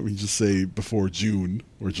 Why would you just say before June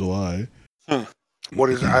or July? What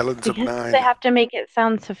is Islands of Nine? They have to make it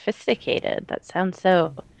sound sophisticated. That sounds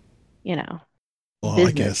so,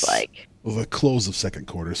 business-like. Well, the close of second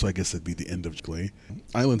quarter, so I guess it'd be the end of July.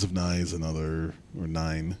 Islands of Nine is another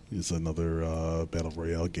Battle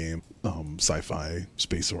Royale game, sci-fi,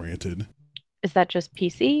 space-oriented. Is that just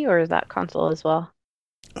PC or is that console as well?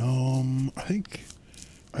 I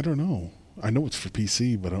don't know. I know it's for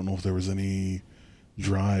PC, but I don't know if there was any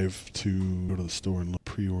drive to go to the store and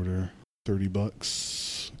pre-order.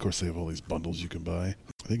 $30. Of course, they have all these bundles you can buy.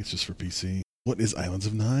 I think it's just for PC. What is Islands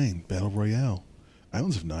of Nine Battle Royale?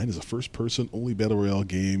 Islands of Nine is a first-person only Battle Royale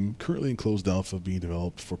game currently in closed alpha being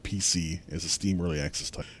developed for PC as a Steam Early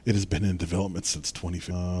Access title. It has been in development since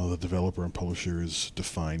 2015. The developer and publisher is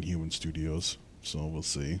Define Human Studios, so we'll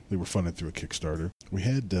see. They were funded through a Kickstarter. We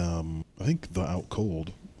had, I think, the Out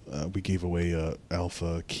Cold. We gave away a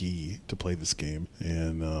alpha key to play this game,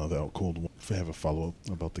 and the Out Cold have a follow-up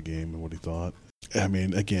about the game and what he thought. I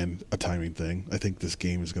mean, again, a timing thing. I think this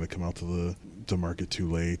game is going to come out to the market too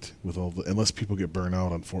late with all the, unless people get burnt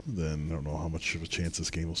out on then I don't know how much of a chance this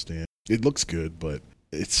game will stand. It looks good, but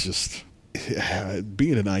it's just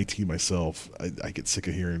being an IT myself, I get sick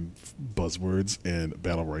of hearing buzzwords, and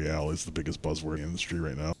Battle Royale is the biggest buzzword in the industry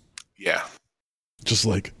right now. Yeah. Just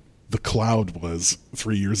like the cloud was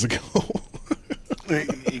 3 years ago.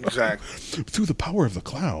 Exactly. Through the power of the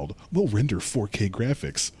cloud, we'll render 4K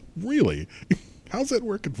graphics. Really? How's that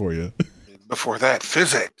working for you? Before that,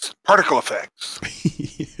 physics, particle effects.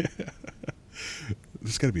 Yeah.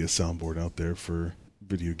 There's got to be a soundboard out there for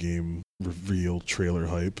video game reveal trailer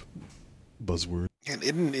hype buzzword. And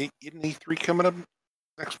isn't E3 coming up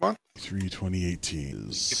next month? E3 2018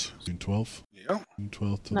 is June 12th. Yeah. June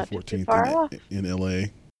 12th to Not the too far off. 14th in LA.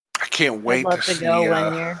 I can't wait I'd love to to see. go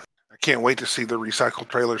one year. I can't wait to see the recycled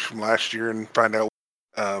trailers from last year and find out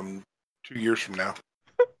 2 years from now.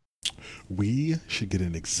 We should get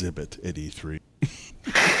an exhibit at E3.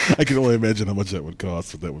 I can only imagine how much that would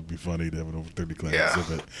cost, but that would be funny to have an over 30 class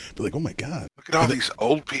exhibit. Be like, oh my God. Look at all these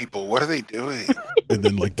old people. What are they doing? And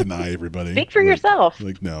then like deny everybody. Speak for Like- yourself.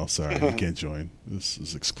 Like, no, sorry, you can't join. This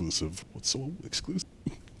is exclusive. What's so exclusive?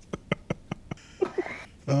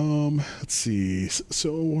 Let's see.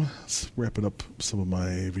 So, let's wrapping up some of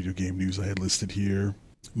my video game news I had listed here.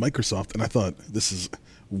 Microsoft, and I thought this is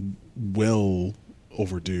well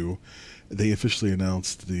overdue. They officially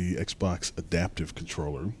announced the Xbox Adaptive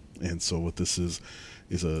Controller, and so what this is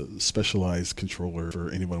a specialized controller for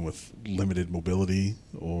anyone with limited mobility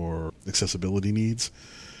or accessibility needs.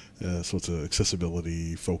 So it's an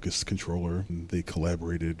accessibility-focused controller. They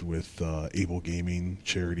collaborated with Able Gaming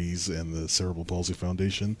Charities and the Cerebral Palsy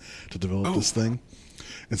Foundation to develop this thing.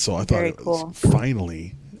 And so I thought Very it was cool.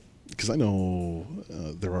 finally, because I know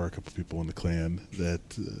there are a couple people in the clan that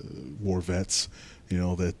war vets, you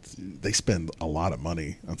know, that they spend a lot of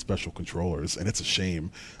money on special controllers, and it's a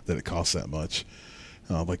shame that it costs that much.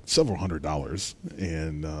 Like several $100s,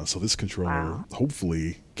 and so this controller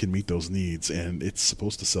hopefully can meet those needs, and it's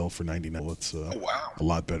supposed to sell for $99. It's Wow. a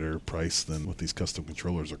lot better price than what these custom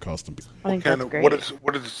controllers are costing. I think Kind that's of great.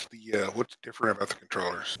 what's different about the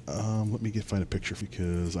controllers? Let me find a picture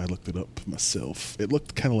because I looked it up myself. It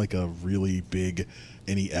looked kind of like a really big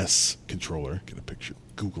NES controller. Get a picture.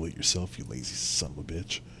 Google it yourself, you lazy son of a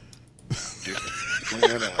bitch. Just bring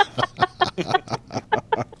that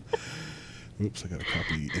up. Oops, I got a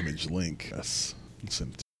copy image link. Yes. So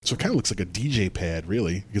it kind of looks like a DJ pad,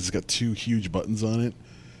 really, because it's got two huge buttons on it,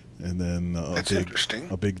 and then That's interesting.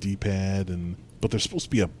 a big D-pad, but there's supposed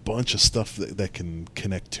to be a bunch of stuff that can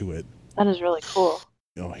connect to it. That is really cool.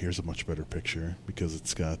 Oh, here's a much better picture because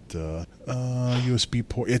it's got USB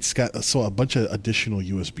port. It's got a bunch of additional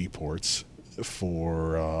USB ports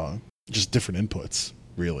for just different inputs.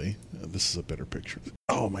 Really, this is a better picture.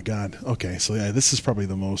 Oh my God. Okay, so yeah, this is probably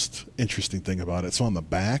the most interesting thing about it. So on the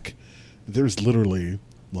back, there's literally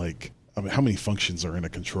like, I mean, how many functions are in a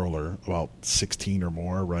controller? About 16 or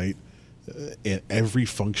more, right? And every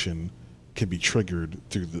function can be triggered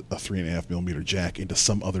through a 3.5mm jack into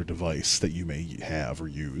some other device that you may have or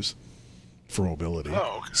use for mobility.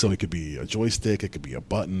 Oh, okay. So it could be a joystick, it could be a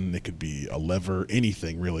button, it could be a lever,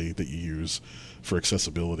 anything really that you use for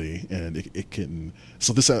accessibility. And it can,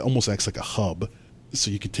 so this almost acts like a hub.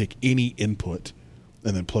 So you can take any input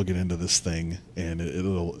and then plug it into this thing, and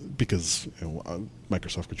it'll, because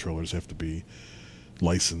Microsoft controllers have to be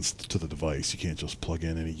licensed to the device. You can't just plug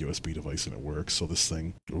in any USB device and it works. So this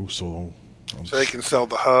thing, So they can sell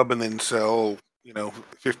the hub and then sell,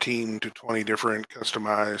 15 to 20 different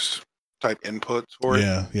customized type inputs for it.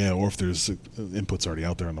 Yeah, or if there's inputs already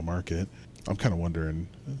out there on the market. I'm kind of wondering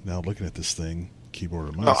now, looking at this thing, keyboard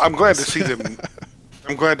and mouse. No, I'm glad to see them.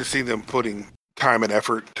 I'm glad to see them putting time and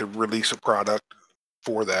effort to release a product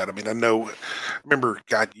for that. I mean, I remember,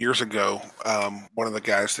 years ago, one of the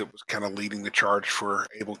guys that was kind of leading the charge for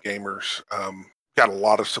Able Gamers got a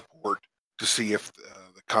lot of support to see if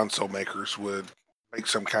the console makers would make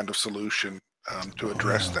some kind of solution to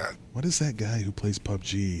address that. What is that guy who plays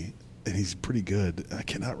PUBG? And he's pretty good. I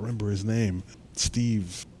cannot remember his name.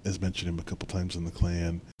 Steve has mentioned him a couple times in the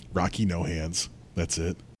clan. Rocky No Hands. That's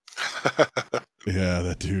it. Yeah,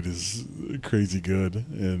 that dude is crazy good,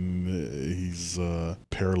 and he's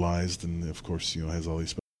paralyzed, and of course, has all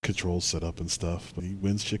these controls set up and stuff. But he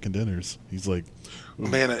wins chicken dinners. He's like,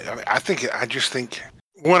 man, I think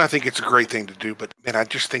one, I think it's a great thing to do, but man, I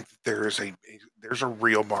just think that there's a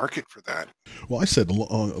real market for that. Well, I said a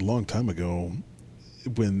long time ago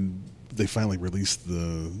when they finally released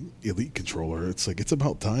the Elite controller, it's like it's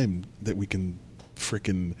about time that we can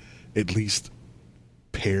frickin' at least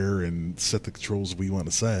pair and set the controls we want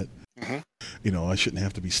to set. Mm-hmm. I shouldn't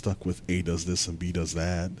have to be stuck with A does this and B does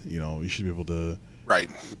that. You should be able to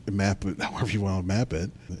map it however you want to map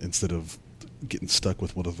it instead of getting stuck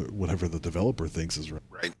with whatever the developer thinks is right.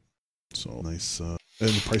 Right. So nice, and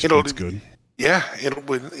the price point's good. Yeah,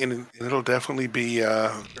 it'll definitely be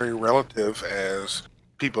very relative as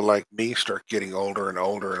people like me start getting older and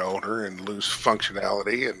older and older and lose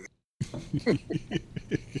functionality and.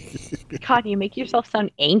 God, you make yourself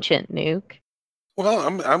sound ancient, Nuke. Well,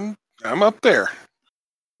 I'm up there,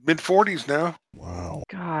 mid-40s now. Wow.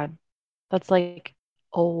 God, that's like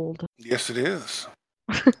old. Yes, it is.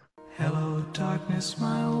 Hello, darkness,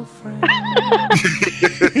 my old friend. I've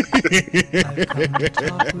come to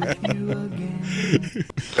talk with you again.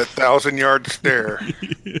 That 1,000-yard stare.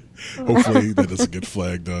 Hopefully that doesn't get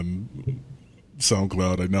flagged on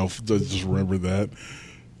SoundCloud. I just remember that.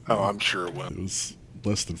 Oh, I'm sure it will. It was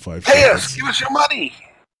less than 5 Pay seconds. us! Give us your money!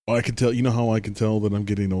 Oh, I can tell. You know how I can tell that I'm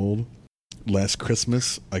getting old? Last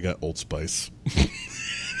Christmas, I got Old Spice.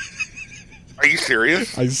 Are you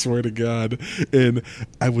serious? I swear to God. And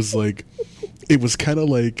I was like, it was kind of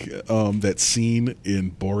like that scene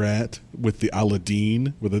in Borat with the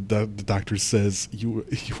Aladdin, where the doctor says, you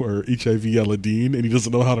are HIV Aladdin, and he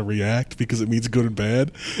doesn't know how to react because it means good and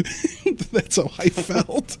bad. That's how I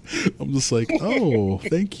felt. I'm just like, oh,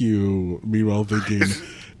 thank you. Meanwhile, thinking, is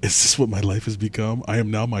this what my life has become? I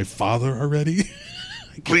am now my father already?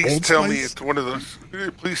 Please tell me it's one of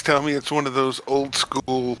those old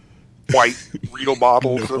school white real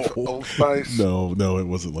bottles of Old Spice. No, it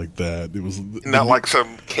wasn't like that. It was not like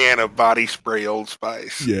some can of body spray Old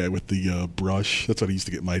Spice. Yeah, with the brush. That's what I used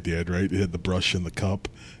to get my dad, right? It had the brush and the cup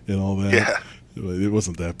and all that. Yeah. It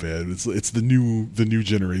wasn't that bad. It's the new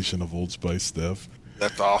generation of Old Spice stuff.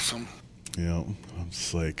 That's awesome. Yeah, I'm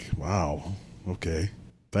just like, wow, okay,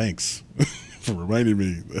 thanks for reminding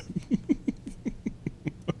me.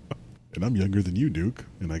 And I'm younger than you, Duke,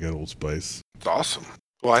 and I got Old Spice. It's awesome.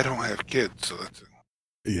 Well, I don't have kids, so that's it.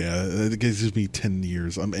 Yeah, it gives me 10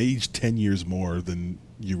 years. I'm aged 10 years more than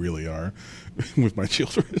you really are with my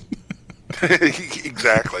children.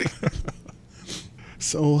 Exactly.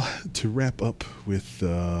 So, to wrap up with,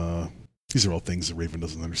 these are all things that Raven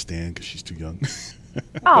doesn't understand because she's too young.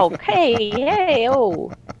 Oh, hey,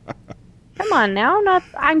 oh. Come on now.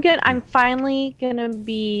 I'm finally going to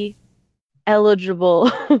be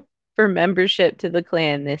eligible for membership to the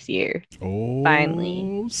clan this year. Oh,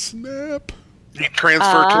 finally. Snap. You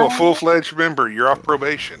transfer to a full-fledged member. You're off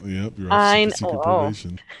probation. Yep, you're off secret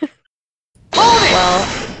probation.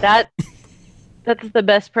 Well, that's the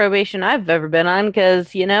best probation I've ever been on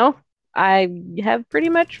because, I have pretty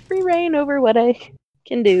much free reign over what I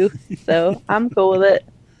can do. So I'm cool with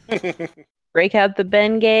it. Break out the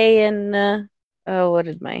Bengay and, what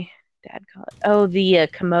did my dad call it? Oh, the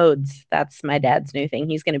commodes. That's my dad's new thing.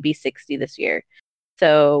 He's going to be 60 this year.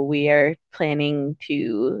 So we are planning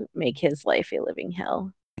to make his life a living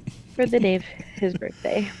hell for the day of his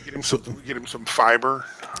birthday. Get him some fiber.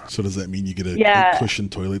 So does that mean you get a cushion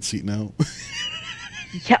toilet seat now?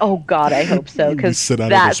 Yeah. Oh God, I hope so because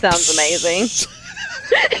that sounds amazing.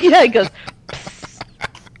 Yeah, it goes.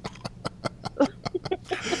 I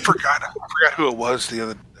forgot who it was the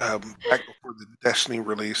other back before the Destiny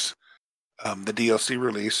release. The DLC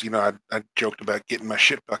release, I joked about getting my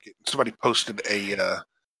shit bucket. Somebody posted I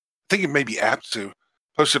think it may be Apsu,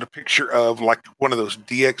 posted a picture of like one of those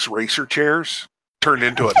DX racer chairs turned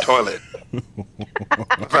into a toilet.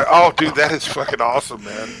 I was like, oh, dude, that is fucking awesome,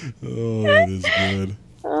 man. Oh, that is good.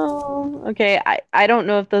 Oh, okay. I don't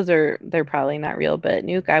know if they're probably not real, but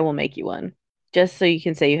Nuke, I will make you one just so you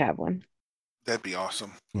can say you have one. That'd be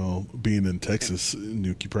awesome. Well, being in Texas,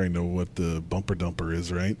 Nuke, you probably know what the bumper dumper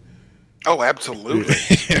is, right? Oh, absolutely.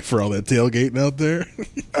 For all that tailgating out there.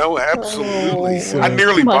 Oh, absolutely. So, I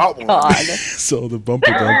nearly bought one. So the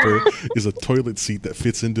bumper dumper is a toilet seat that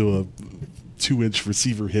fits into a 2-inch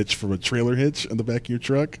receiver hitch from a trailer hitch in the back of your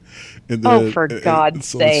truck. And then, for God's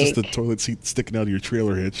sake. It's just a toilet seat sticking out of your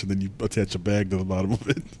trailer hitch, and then you attach a bag to the bottom of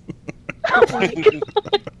it. Oh my God.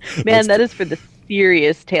 Man, that is for the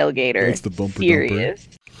serious tailgater. That's the bumper serious.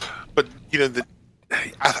 dumper. But,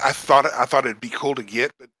 I thought it'd be cool to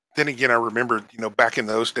get, but then again, I remembered, back in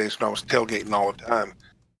those days when I was tailgating all the time,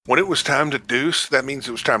 when it was time to deuce, that means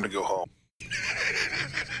it was time to go home.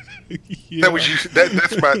 Yeah. That was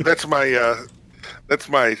that's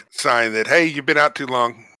my sign that, hey, you've been out too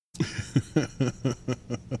long.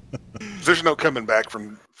 There's no coming back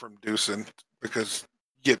from deucing, because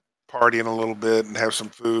you get partying a little bit and have some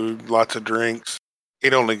food, lots of drinks.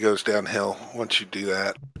 It only goes downhill once you do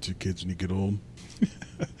that. 2 kids when you get old.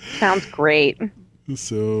 Sounds great.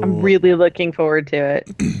 So I'm really looking forward to it.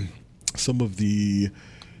 some of the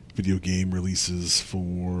video game releases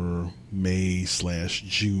for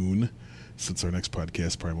May/June, since our next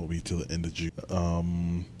podcast probably won't be till the end of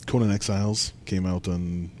June. Conan Exiles came out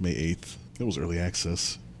on May 8th. It was early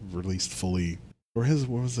access, released fully. Or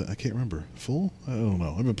what was it? I can't remember. Full? I don't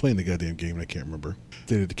know. I've been playing the goddamn game and I can't remember.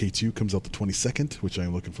 State of Decay 2 comes out the 22nd, which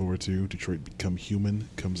I'm looking forward to. Detroit Become Human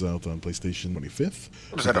comes out on PlayStation 25th.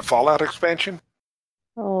 Was that a Fallout expansion?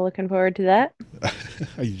 Oh, looking forward to that.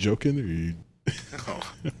 Are you joking? Or are you...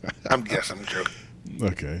 I'm guessing I'm joking.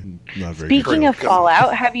 Okay, not very Speaking good. of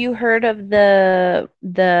Fallout, have you heard of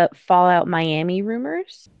the Fallout Miami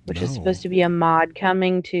rumors, which is No. supposed to be a mod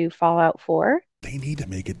coming to Fallout 4? They need to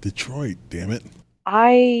make it Detroit, damn it.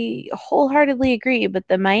 I wholeheartedly agree, but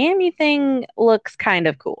the Miami thing looks kind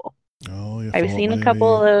of cool. Oh, yeah, I've Fallout seen a Miami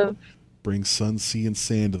couple of brings sun, sea, and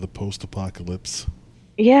sand to the post-apocalypse.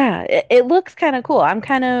 yeah, it looks kind of cool. I'm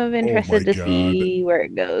kind of interested to God. see where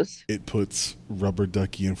it goes. It puts rubber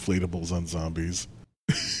ducky inflatables on zombies.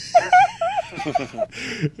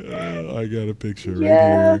 I got a picture right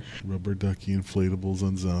here. Rubber ducky inflatables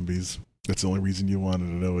on zombies. That's the only reason you wanted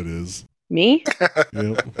to know it is. Me?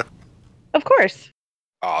 Yep. Of course.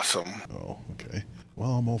 Awesome. Oh, okay.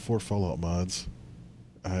 Well, I'm all for Fallout mods.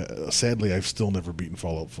 Sadly, I've still never beaten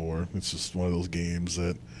Fallout 4. It's just one of those games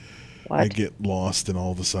that I What? get lost in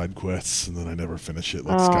all the side quests and then I never finish it,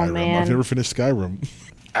 like Oh, Skyrim. man. I've never finished Skyrim.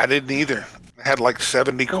 I didn't either. I had like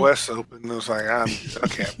 70 quests open. And I was like,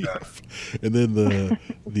 okay, I'm done. And then the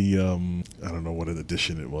I don't know what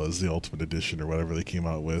edition it was, the Ultimate Edition or whatever they came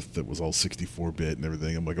out with that was all 64-bit and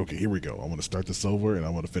everything. I'm like, okay, here we go. I want to start this over and I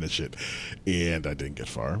want to finish it. And I didn't get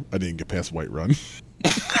far. I didn't get past Whiterun.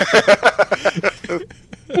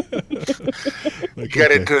 You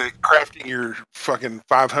got into crafting your fucking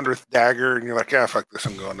 500th dagger, and you're like, fuck this,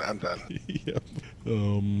 I'm done. Yep.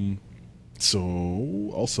 So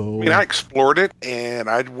also, I mean, I explored it, and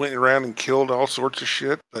I went around and killed all sorts of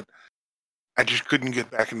shit, but I just couldn't get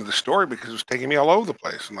back into the story because it was taking me all over the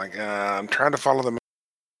place. I'm like, I'm trying to follow the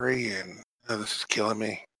story, and this is killing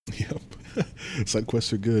me. yep. Side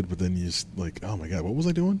quests are good, but then you just like, oh my god, what was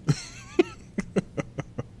I doing?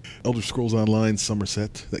 Elder Scrolls Online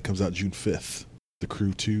Somerset, that comes out June 5th. The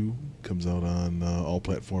Crew 2 comes out on all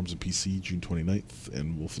platforms and PC June 29th.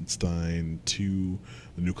 And Wolfenstein 2,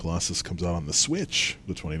 The New Colossus, comes out on the Switch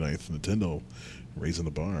the 29th. Nintendo raising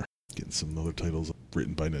the bar. Getting some other titles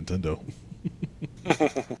written by Nintendo.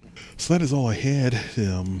 So that is all I had.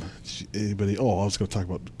 Anybody? Oh, I was going to talk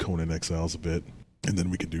about Conan Exiles a bit. And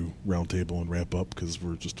then we can do roundtable and wrap up because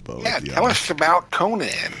we're just about at the Tell hour. us about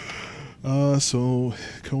Conan. So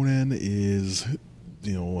Conan is,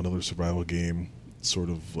 another survival game,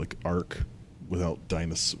 sort of like Ark without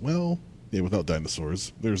dinosaurs. Well, yeah, without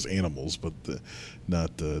dinosaurs. There's animals, but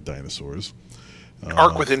not dinosaurs.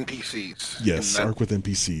 Ark with NPCs. Yes, Ark with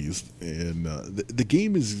NPCs, and the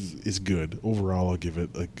game is good overall. I'll give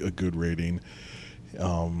it a good rating.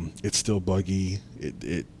 It's still buggy.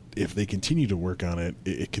 If they continue to work on it,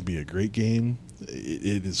 it can be a great game.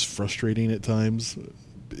 It is frustrating at times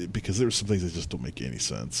because there's some things that just don't make any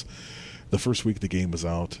sense. The first week the game was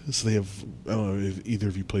out, so they have, I don't know if either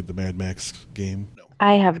of you played the Mad Max game.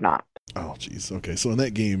 I have not. Oh, jeez. Okay, so in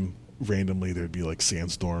that game, randomly there'd be like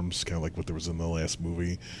sandstorms, kind of like what there was in the last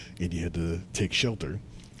movie, and you had to take shelter.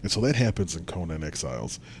 And so that happens in Conan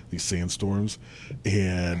Exiles, these sandstorms,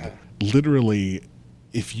 and literally,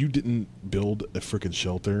 if you didn't build a freaking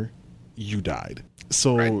shelter, you died.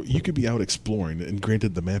 So you could be out exploring, and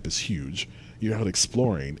granted the map is huge, you're out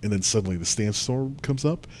exploring, and then suddenly the sandstorm comes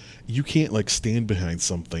up. You can't like stand behind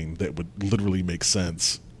something that would literally make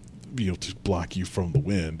sense, to block you from the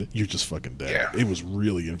wind. You're just fucking dead. Yeah. It was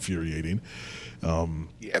really infuriating.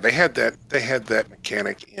 Yeah, they had that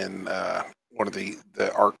mechanic in one of the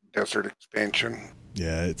Ark Desert expansion.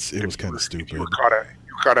 Yeah, it was kind of If you stupid. were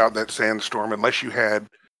caught out in that sandstorm, unless you had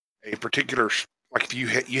a particular, like if you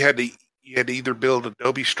had to either build an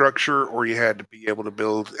adobe structure or you had to be able to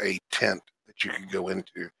build a tent that you could go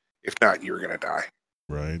into. If not, you were going to die.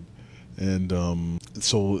 Right. And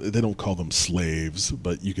so they don't call them slaves,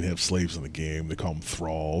 but you can have slaves in the game. They call them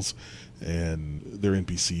thralls, and they're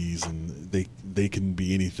NPCs, and they can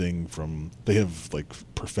be anything from, they have like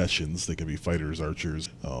professions. They can be fighters, archers,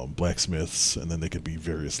 blacksmiths, and then they can be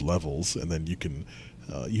various levels. And then you can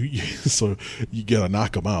so you gotta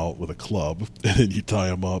knock them out with a club, and then you tie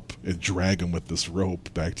them up and drag them with this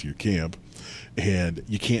rope back to your camp, and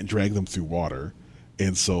you can't drag them through water.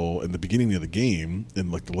 And so in the beginning of the game,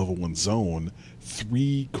 in like the level 1 zone,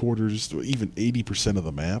 3/4 or even 80% of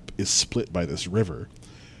the map is split by this river.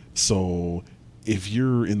 So if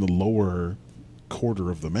you're in the lower quarter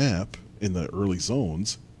of the map in the early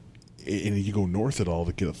zones, and you go north at all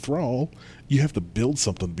to get a thrall, you have to build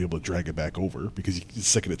something to be able to drag it back over, because the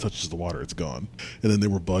second it touches the water, it's gone. And then there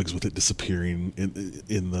were bugs with it disappearing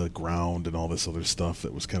in the ground and all this other stuff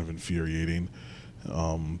that was kind of infuriating.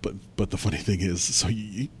 But the funny thing is, so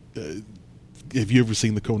have you ever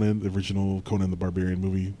seen the original Conan the Barbarian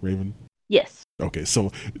movie, Raven? Yes. Okay,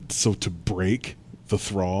 so to break the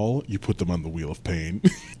thrall, you put them on the Wheel of Pain.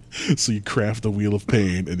 So you craft the Wheel of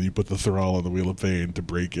Pain, and you put the thrall on the Wheel of Pain to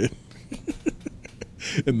break it.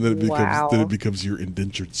 And then it becomes your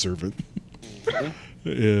indentured servant.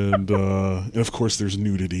 And of course there's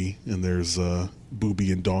nudity, and there's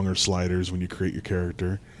booby and donger sliders when you create your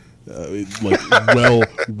character.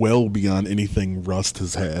 Well beyond anything Rust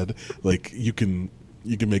has had. Like you can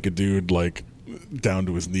make a dude like down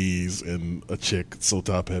to his knees, and a chick so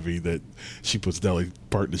top heavy that she puts Deli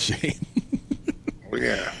Parton to shame. Oh,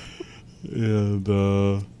 yeah. And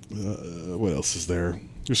what else is there?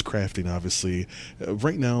 There's crafting, obviously.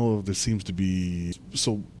 Right now, there seems to be...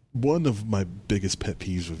 So, one of my biggest pet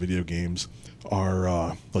peeves with video games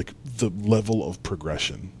are, like, the level of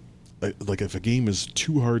progression. Like, if a game is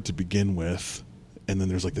too hard to begin with, and then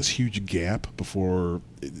there's, like, this huge gap before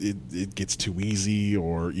it gets too easy,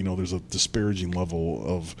 or, you know, there's a disparaging level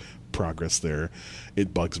of progress there,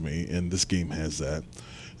 it bugs me, and this game has that.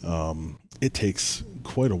 It takes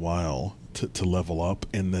quite a while to level up,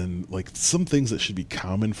 and then like some things that should be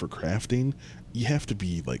common for crafting, you have to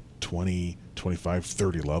be like 20, 25,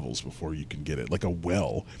 30 levels before you can get it. Like a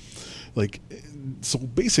well, like, so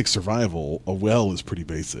basic survival, a well is pretty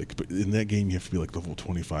basic, but in that game you have to be like level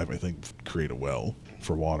 25, I think, to create a well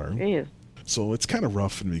for water. Jeez. So it's kind of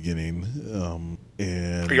rough in the beginning.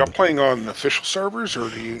 And are y'all playing on official servers, or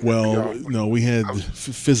do you? Well, no, we had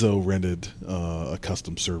Fizzo rented a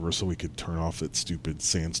custom server so we could turn off that stupid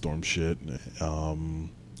sandstorm shit. One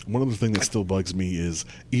other thing that still bugs me is,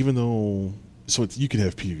 even though, so you can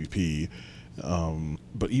have PvP,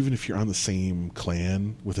 but even if you're on the same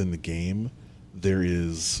clan within the game, there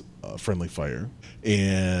is friendly fire,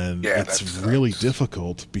 and it's really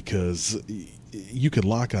difficult because you can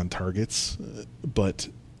lock on targets, but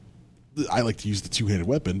I like to use the two-handed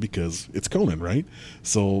weapon because it's Conan, right?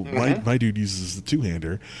 So my dude uses the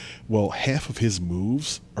two-hander. Well, half of his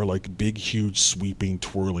moves are like big, huge, sweeping,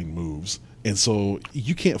 twirling moves, and so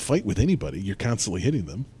you can't fight with anybody. You're constantly hitting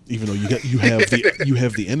them, even though you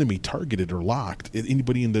have the enemy targeted or locked.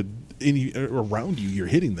 Anybody around you, you're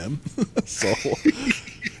hitting them. So,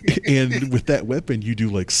 and with that weapon, you do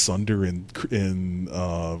like Sunder and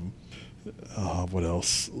what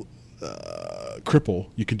else? Cripple.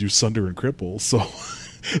 You can do Sunder and Cripple. So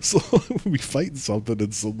we fight something,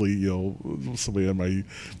 and suddenly, you know, somebody on my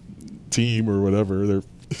team or whatever, they're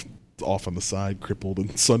off on the side, crippled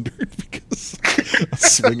and sundered because I'm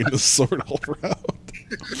swinging the sword all around.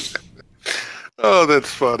 Oh, that's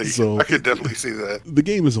funny. So I could definitely see that. The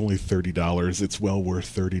game is only $30. It's well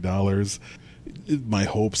worth $30. My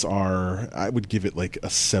hopes are, I would give it like a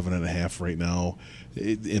 7.5 right now.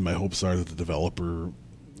 And my hopes are that the developer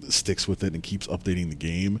sticks with it and keeps updating the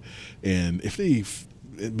game. And if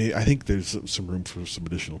I think there's some room for some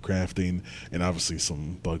additional crafting and obviously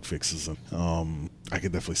some bug fixes. I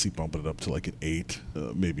could definitely see bumping it up to like an 8,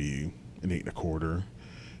 maybe an 8.25.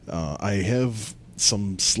 I have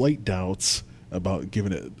some slight doubts about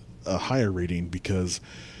giving it a higher rating because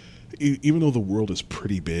even though the world is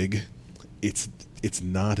pretty big, it's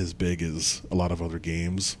not as big as a lot of other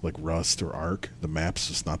games like Rust or Ark. The map's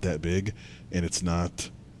just not that big, and it's not.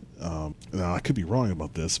 Now I could be wrong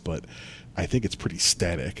about this, but I think it's pretty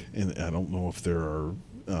static, and I don't know if there are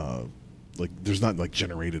there's not like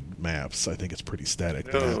generated maps. I think it's pretty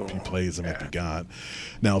static. The map you play is the map you got.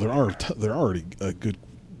 Now there are already a good.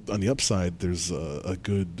 On the upside, there's a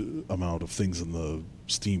good amount of things in the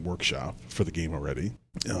Steam Workshop for the game already,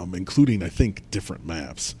 including, I think, different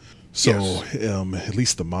maps. So at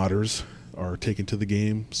least the modders are taken to the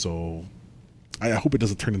game. So I hope it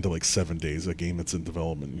doesn't turn into like 7 days, a game that's in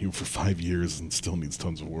development for 5 years and still needs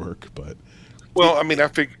tons of work. But well, I mean, I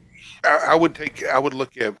figure I would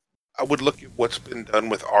look at what's been done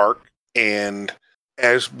with Ark, and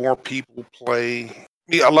as more people play,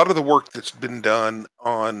 a lot of the work that's been done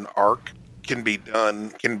on Ark can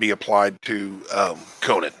be applied to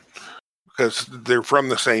Conan, because they're from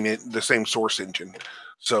the same source engine.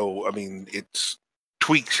 So I mean, it's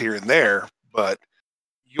tweaks here and there, but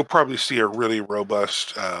you'll probably see a really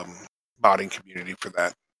robust modding community for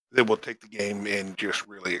that. They will take the game and just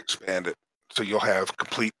really expand it. So you'll have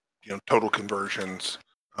complete, total conversions,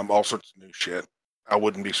 all sorts of new shit. I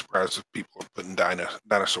wouldn't be surprised if people are putting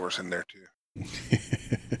dinosaurs in there too.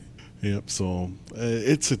 Yep. So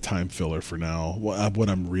it's a time filler for now. What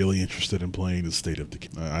I'm really interested in playing is State of Decay.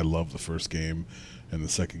 I love the first game, and the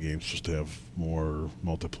second game is supposed to have more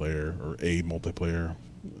multiplayer, or a multiplayer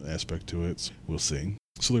aspect to it. So we'll see.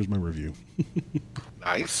 So there's my review.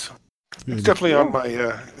 Nice. It's definitely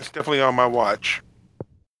on my watch.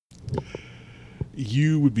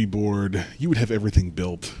 You would be bored. You would have everything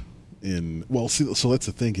built in. Well, see, so that's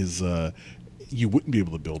the thing is, you wouldn't be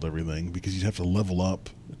able to build everything because you'd have to level up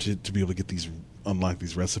to be able to get unlock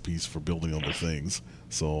these recipes for building other things.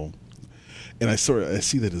 So, and I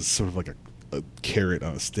see that as sort of like a carrot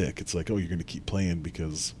on a stick. It's like, oh, you're going to keep playing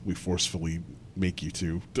because we forcefully make you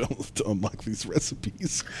to unlock these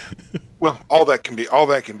recipes. Well, all that can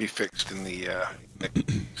be fixed in the.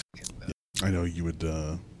 I know you would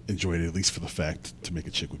enjoy it, at least for the fact to make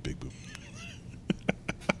a chick with big boob.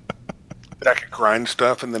 That I could grind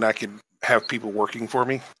stuff, and then I could have people working for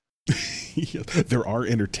me. Yeah, there are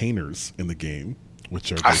entertainers in the game,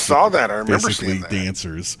 which are I saw that. I remember basically seeing that.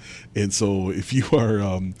 Dancers, and so if you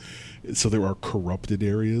are, so there are corrupted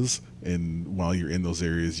areas, and while you're in those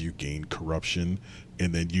areas, you gain corruption,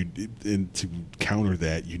 and then and to counter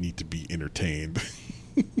that, you need to be entertained.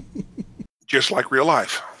 Just like real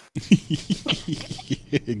life.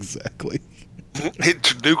 Exactly.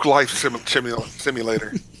 It's Nuke Life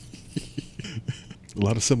Simulator. A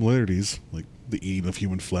lot of similarities, like the eating of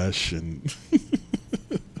human flesh and.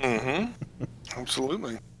 Mm-hmm.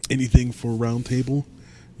 Absolutely. Anything for Roundtable,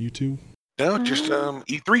 you two? No, just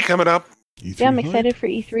E3 coming up. E3 Yeah, I'm hype? excited for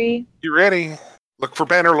E3. You ready? Look for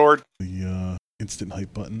Bannerlord. The instant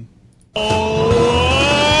hype button. Oh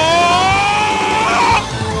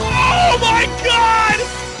my God!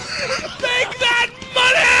 Take that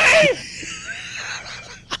money!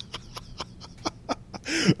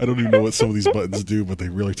 I don't even know what some of these buttons do, but they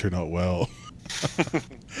really turn out well.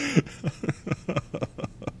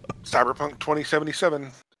 Cyberpunk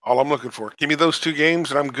 2077. All I'm looking for. Give me those two games,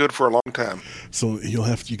 and I'm good for a long time. So you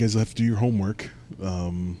guys will have to do your homework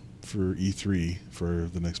for E3 for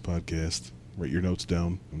the next podcast. Write your notes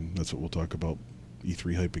down, and that's what we'll talk about.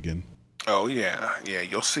 E3 hype again. Oh yeah.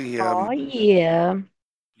 You'll see. Oh yeah.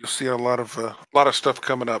 You'll see a lot of stuff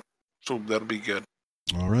coming up, so that'll be good.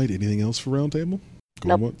 All right. Anything else for Roundtable? Going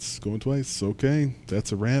Nope. once, going twice. Okay,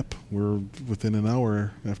 that's a wrap. We're within an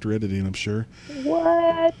hour after editing, I'm sure.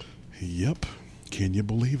 What? Yep. Can you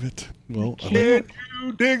believe it? Well, Can you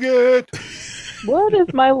dig it? What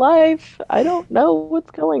is my life? I don't know what's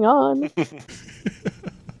going on.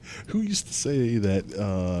 who used to say that?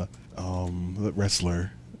 That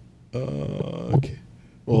wrestler. Okay.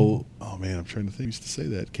 Well, oh man, I'm trying to think. Who used to say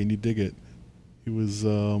that? Can you dig it? He was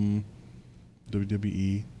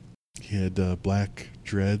WWE. He had black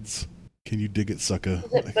dreads. Can you dig it, sucker?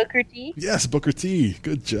 Was it Booker T? Yes, Booker T.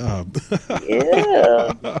 Good job.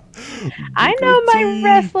 Yeah. I know Booker my T.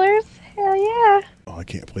 wrestlers. Hell yeah. Oh, I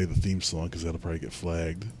can't play the theme song because that'll probably get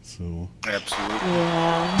flagged. So Absolutely.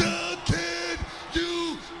 Yeah. Can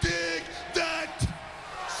you dig that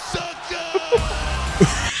sucker?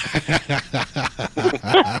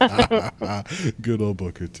 good old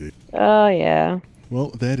Booker T. Oh yeah. Well,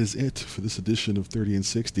 that is it for this edition of 30 and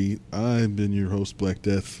 60. I've been your host, Black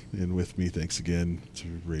Death, and with me, thanks again to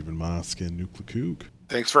Raven Mosk and Nuke Lakook.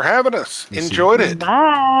 Thanks for having us. We'll see Enjoyed you. it.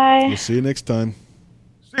 Bye. We'll see you next time.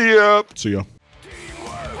 See ya. See ya.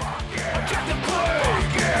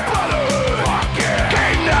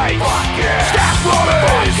 Game night, stack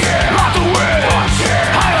rollers, lots of wins,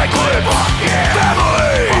 highlight clips,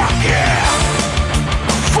 family,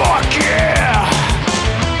 fuck yeah.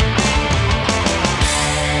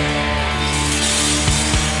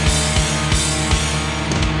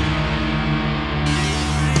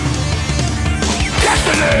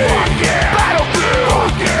 Destiny,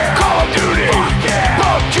 Battlefield, Call of Duty,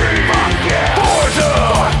 PUBG, Forza,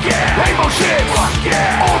 Rainbow Six,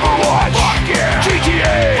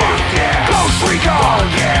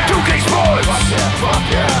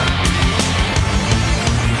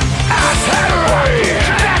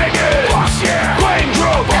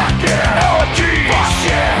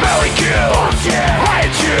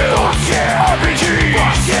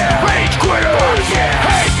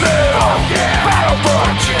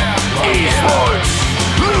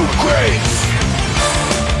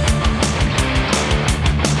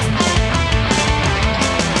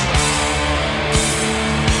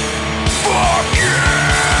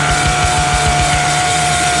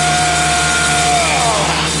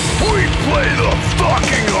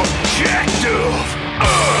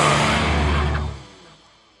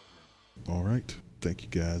 All right. Thank you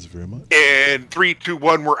guys very much. And 3, 2,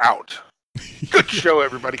 1, we're out. Good show,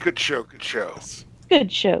 everybody. Good show. Good show. Good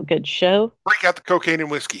show. Good show. Break out the cocaine and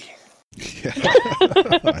whiskey. Yeah.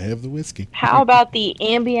 I have the whiskey. How about the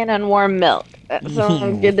ambient and warm milk? That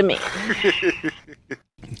sounds good to me.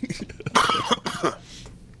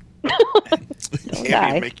 Don't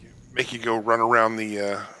die. Make you go run around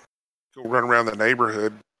the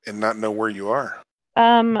neighborhood and not know where you are.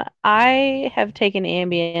 I have taken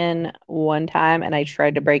Ambien one time and I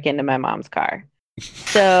tried to break into my mom's car.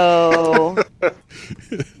 So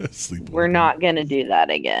we're not gonna do that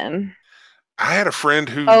again. I had a friend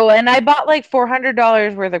who. Oh, and I bought like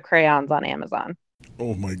 $400 worth of crayons on Amazon.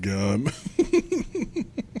 Oh my god.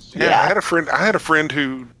 Yeah, I had a friend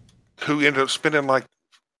who ended up spending like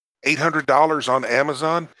 $800 on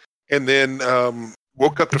Amazon, and then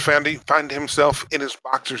woke up to find himself in his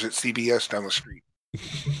boxers at CVS down the street.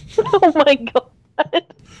 Oh my god.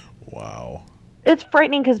 Wow. It's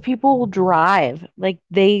frightening because people will drive. Like,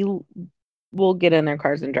 they will get in their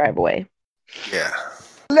cars and drive away. Yeah.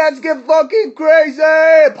 Let's get fucking crazy!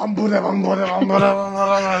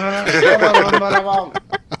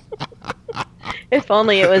 If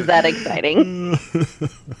only it was that exciting.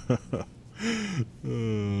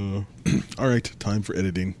 All right, time for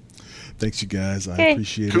editing. Thanks, you guys. I Okay.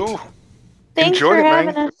 appreciate Cool. it. Thanks Enjoyed for it, man.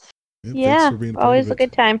 having us. Thanks Yeah, for being a part always of a it.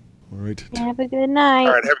 good time. All right. Have a good night.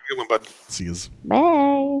 All right. Have a good one, bud. See yous.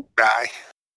 Bye. Bye.